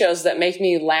TV shows that make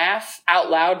me laugh out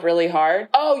loud really hard.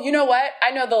 Oh, you know what?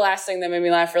 I know the last thing that made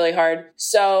me laugh really hard.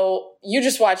 So you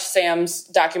just watched Sam's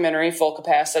documentary, Full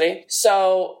Capacity.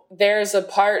 So there's a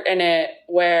part in it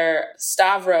where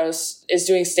Stavros is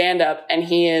doing stand-up and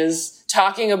he is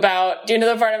talking about, do you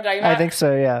know the part I'm talking about? I think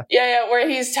so, yeah. Yeah, where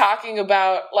he's talking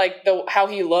about like how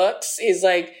he looks. He's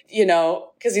like, you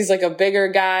know, because he's like a bigger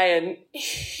guy, and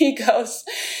he goes,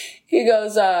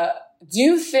 do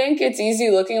you think it's easy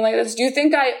looking like this? Do you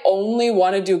think I only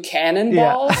want to do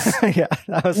cannonballs? Yeah,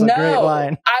 that was a great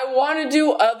line. I want to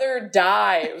do other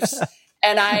dives.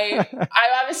 And I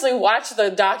obviously watched the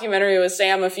documentary with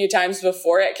Sam a few times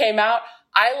before it came out.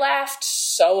 I laughed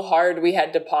so hard we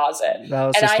had to pause it. That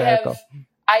was and hysterical.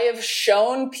 I have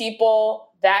shown people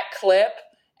that clip,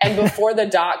 and before the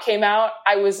doc came out,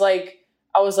 I was like,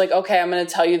 okay, I'm going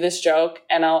to tell you this joke,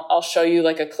 and I'll show you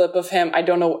like a clip of him. I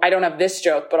don't have this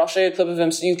joke, but I'll show you a clip of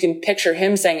him so you can picture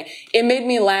him saying it. It made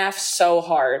me laugh so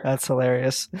hard. That's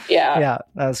hilarious. Yeah. Yeah,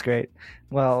 that was great.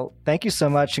 Well, thank you so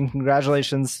much, and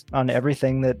congratulations on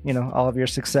everything all of your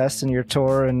success and your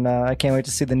tour. And I can't wait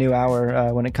to see the new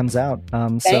hour when it comes out.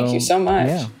 Thank you so much.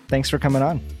 Yeah, thanks for coming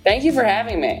on. Thank you for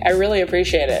having me. I really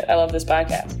appreciate it. I love this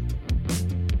podcast.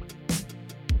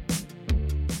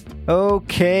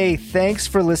 Okay, thanks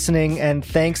for listening, and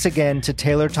thanks again to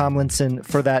Taylor Tomlinson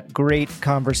for that great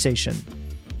conversation.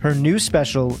 Her new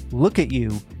special, Look at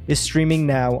You, is streaming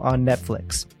now on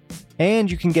Netflix.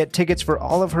 And you can get tickets for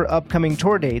all of her upcoming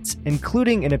tour dates,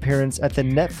 including an appearance at the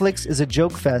Netflix is a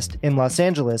Joke Fest in Los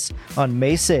Angeles on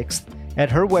May 6th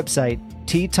at her website,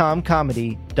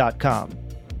 ttomcomedy.com.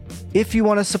 If you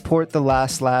want to support The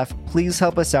Last Laugh, please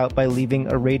help us out by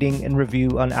leaving a rating and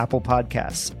review on Apple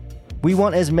Podcasts. We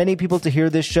want as many people to hear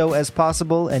this show as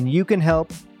possible, and you can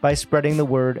help by spreading the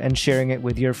word and sharing it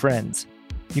with your friends.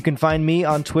 You can find me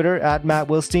on Twitter at Matt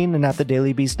Wilstein and at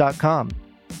thedailybeast.com.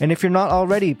 And if you're not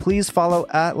already, please follow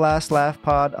at Last Laugh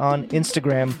Pod on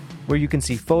Instagram, where you can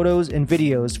see photos and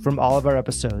videos from all of our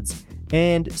episodes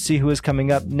and see who is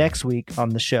coming up next week on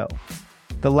the show.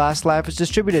 The Last Laugh is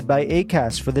distributed by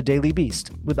Acast for The Daily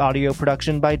Beast, with audio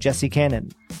production by Jesse Cannon.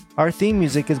 Our theme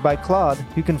music is by Claude,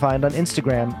 who you can find on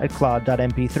Instagram at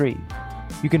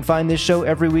claude.mp3. You can find this show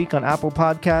every week on Apple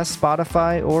Podcasts,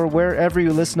 Spotify, or wherever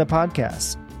you listen to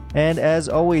podcasts. And as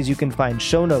always, you can find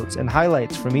show notes and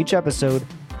highlights from each episode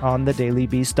on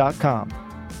thedailybeast.com.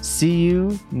 See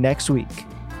you next week.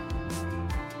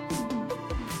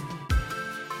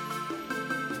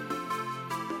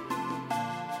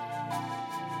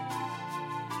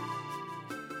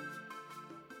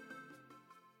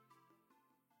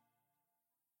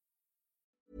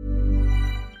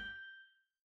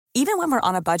 Even when we're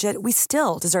on a budget, we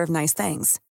still deserve nice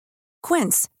things.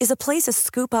 Quince is a place to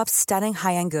scoop up stunning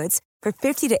high-end goods for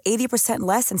 50 to 80%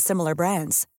 less than similar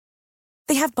brands.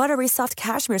 They have buttery soft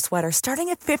cashmere sweaters starting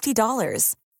at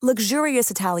 $50,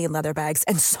 luxurious Italian leather bags,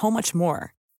 and so much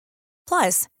more.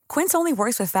 Plus, Quince only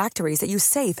works with factories that use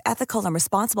safe, ethical, and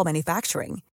responsible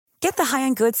manufacturing. Get the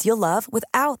high-end goods you'll love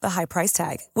without the high price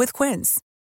tag with Quince.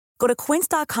 Go to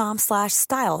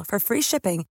quince.com/style for free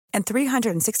shipping and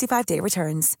 365-day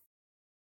returns.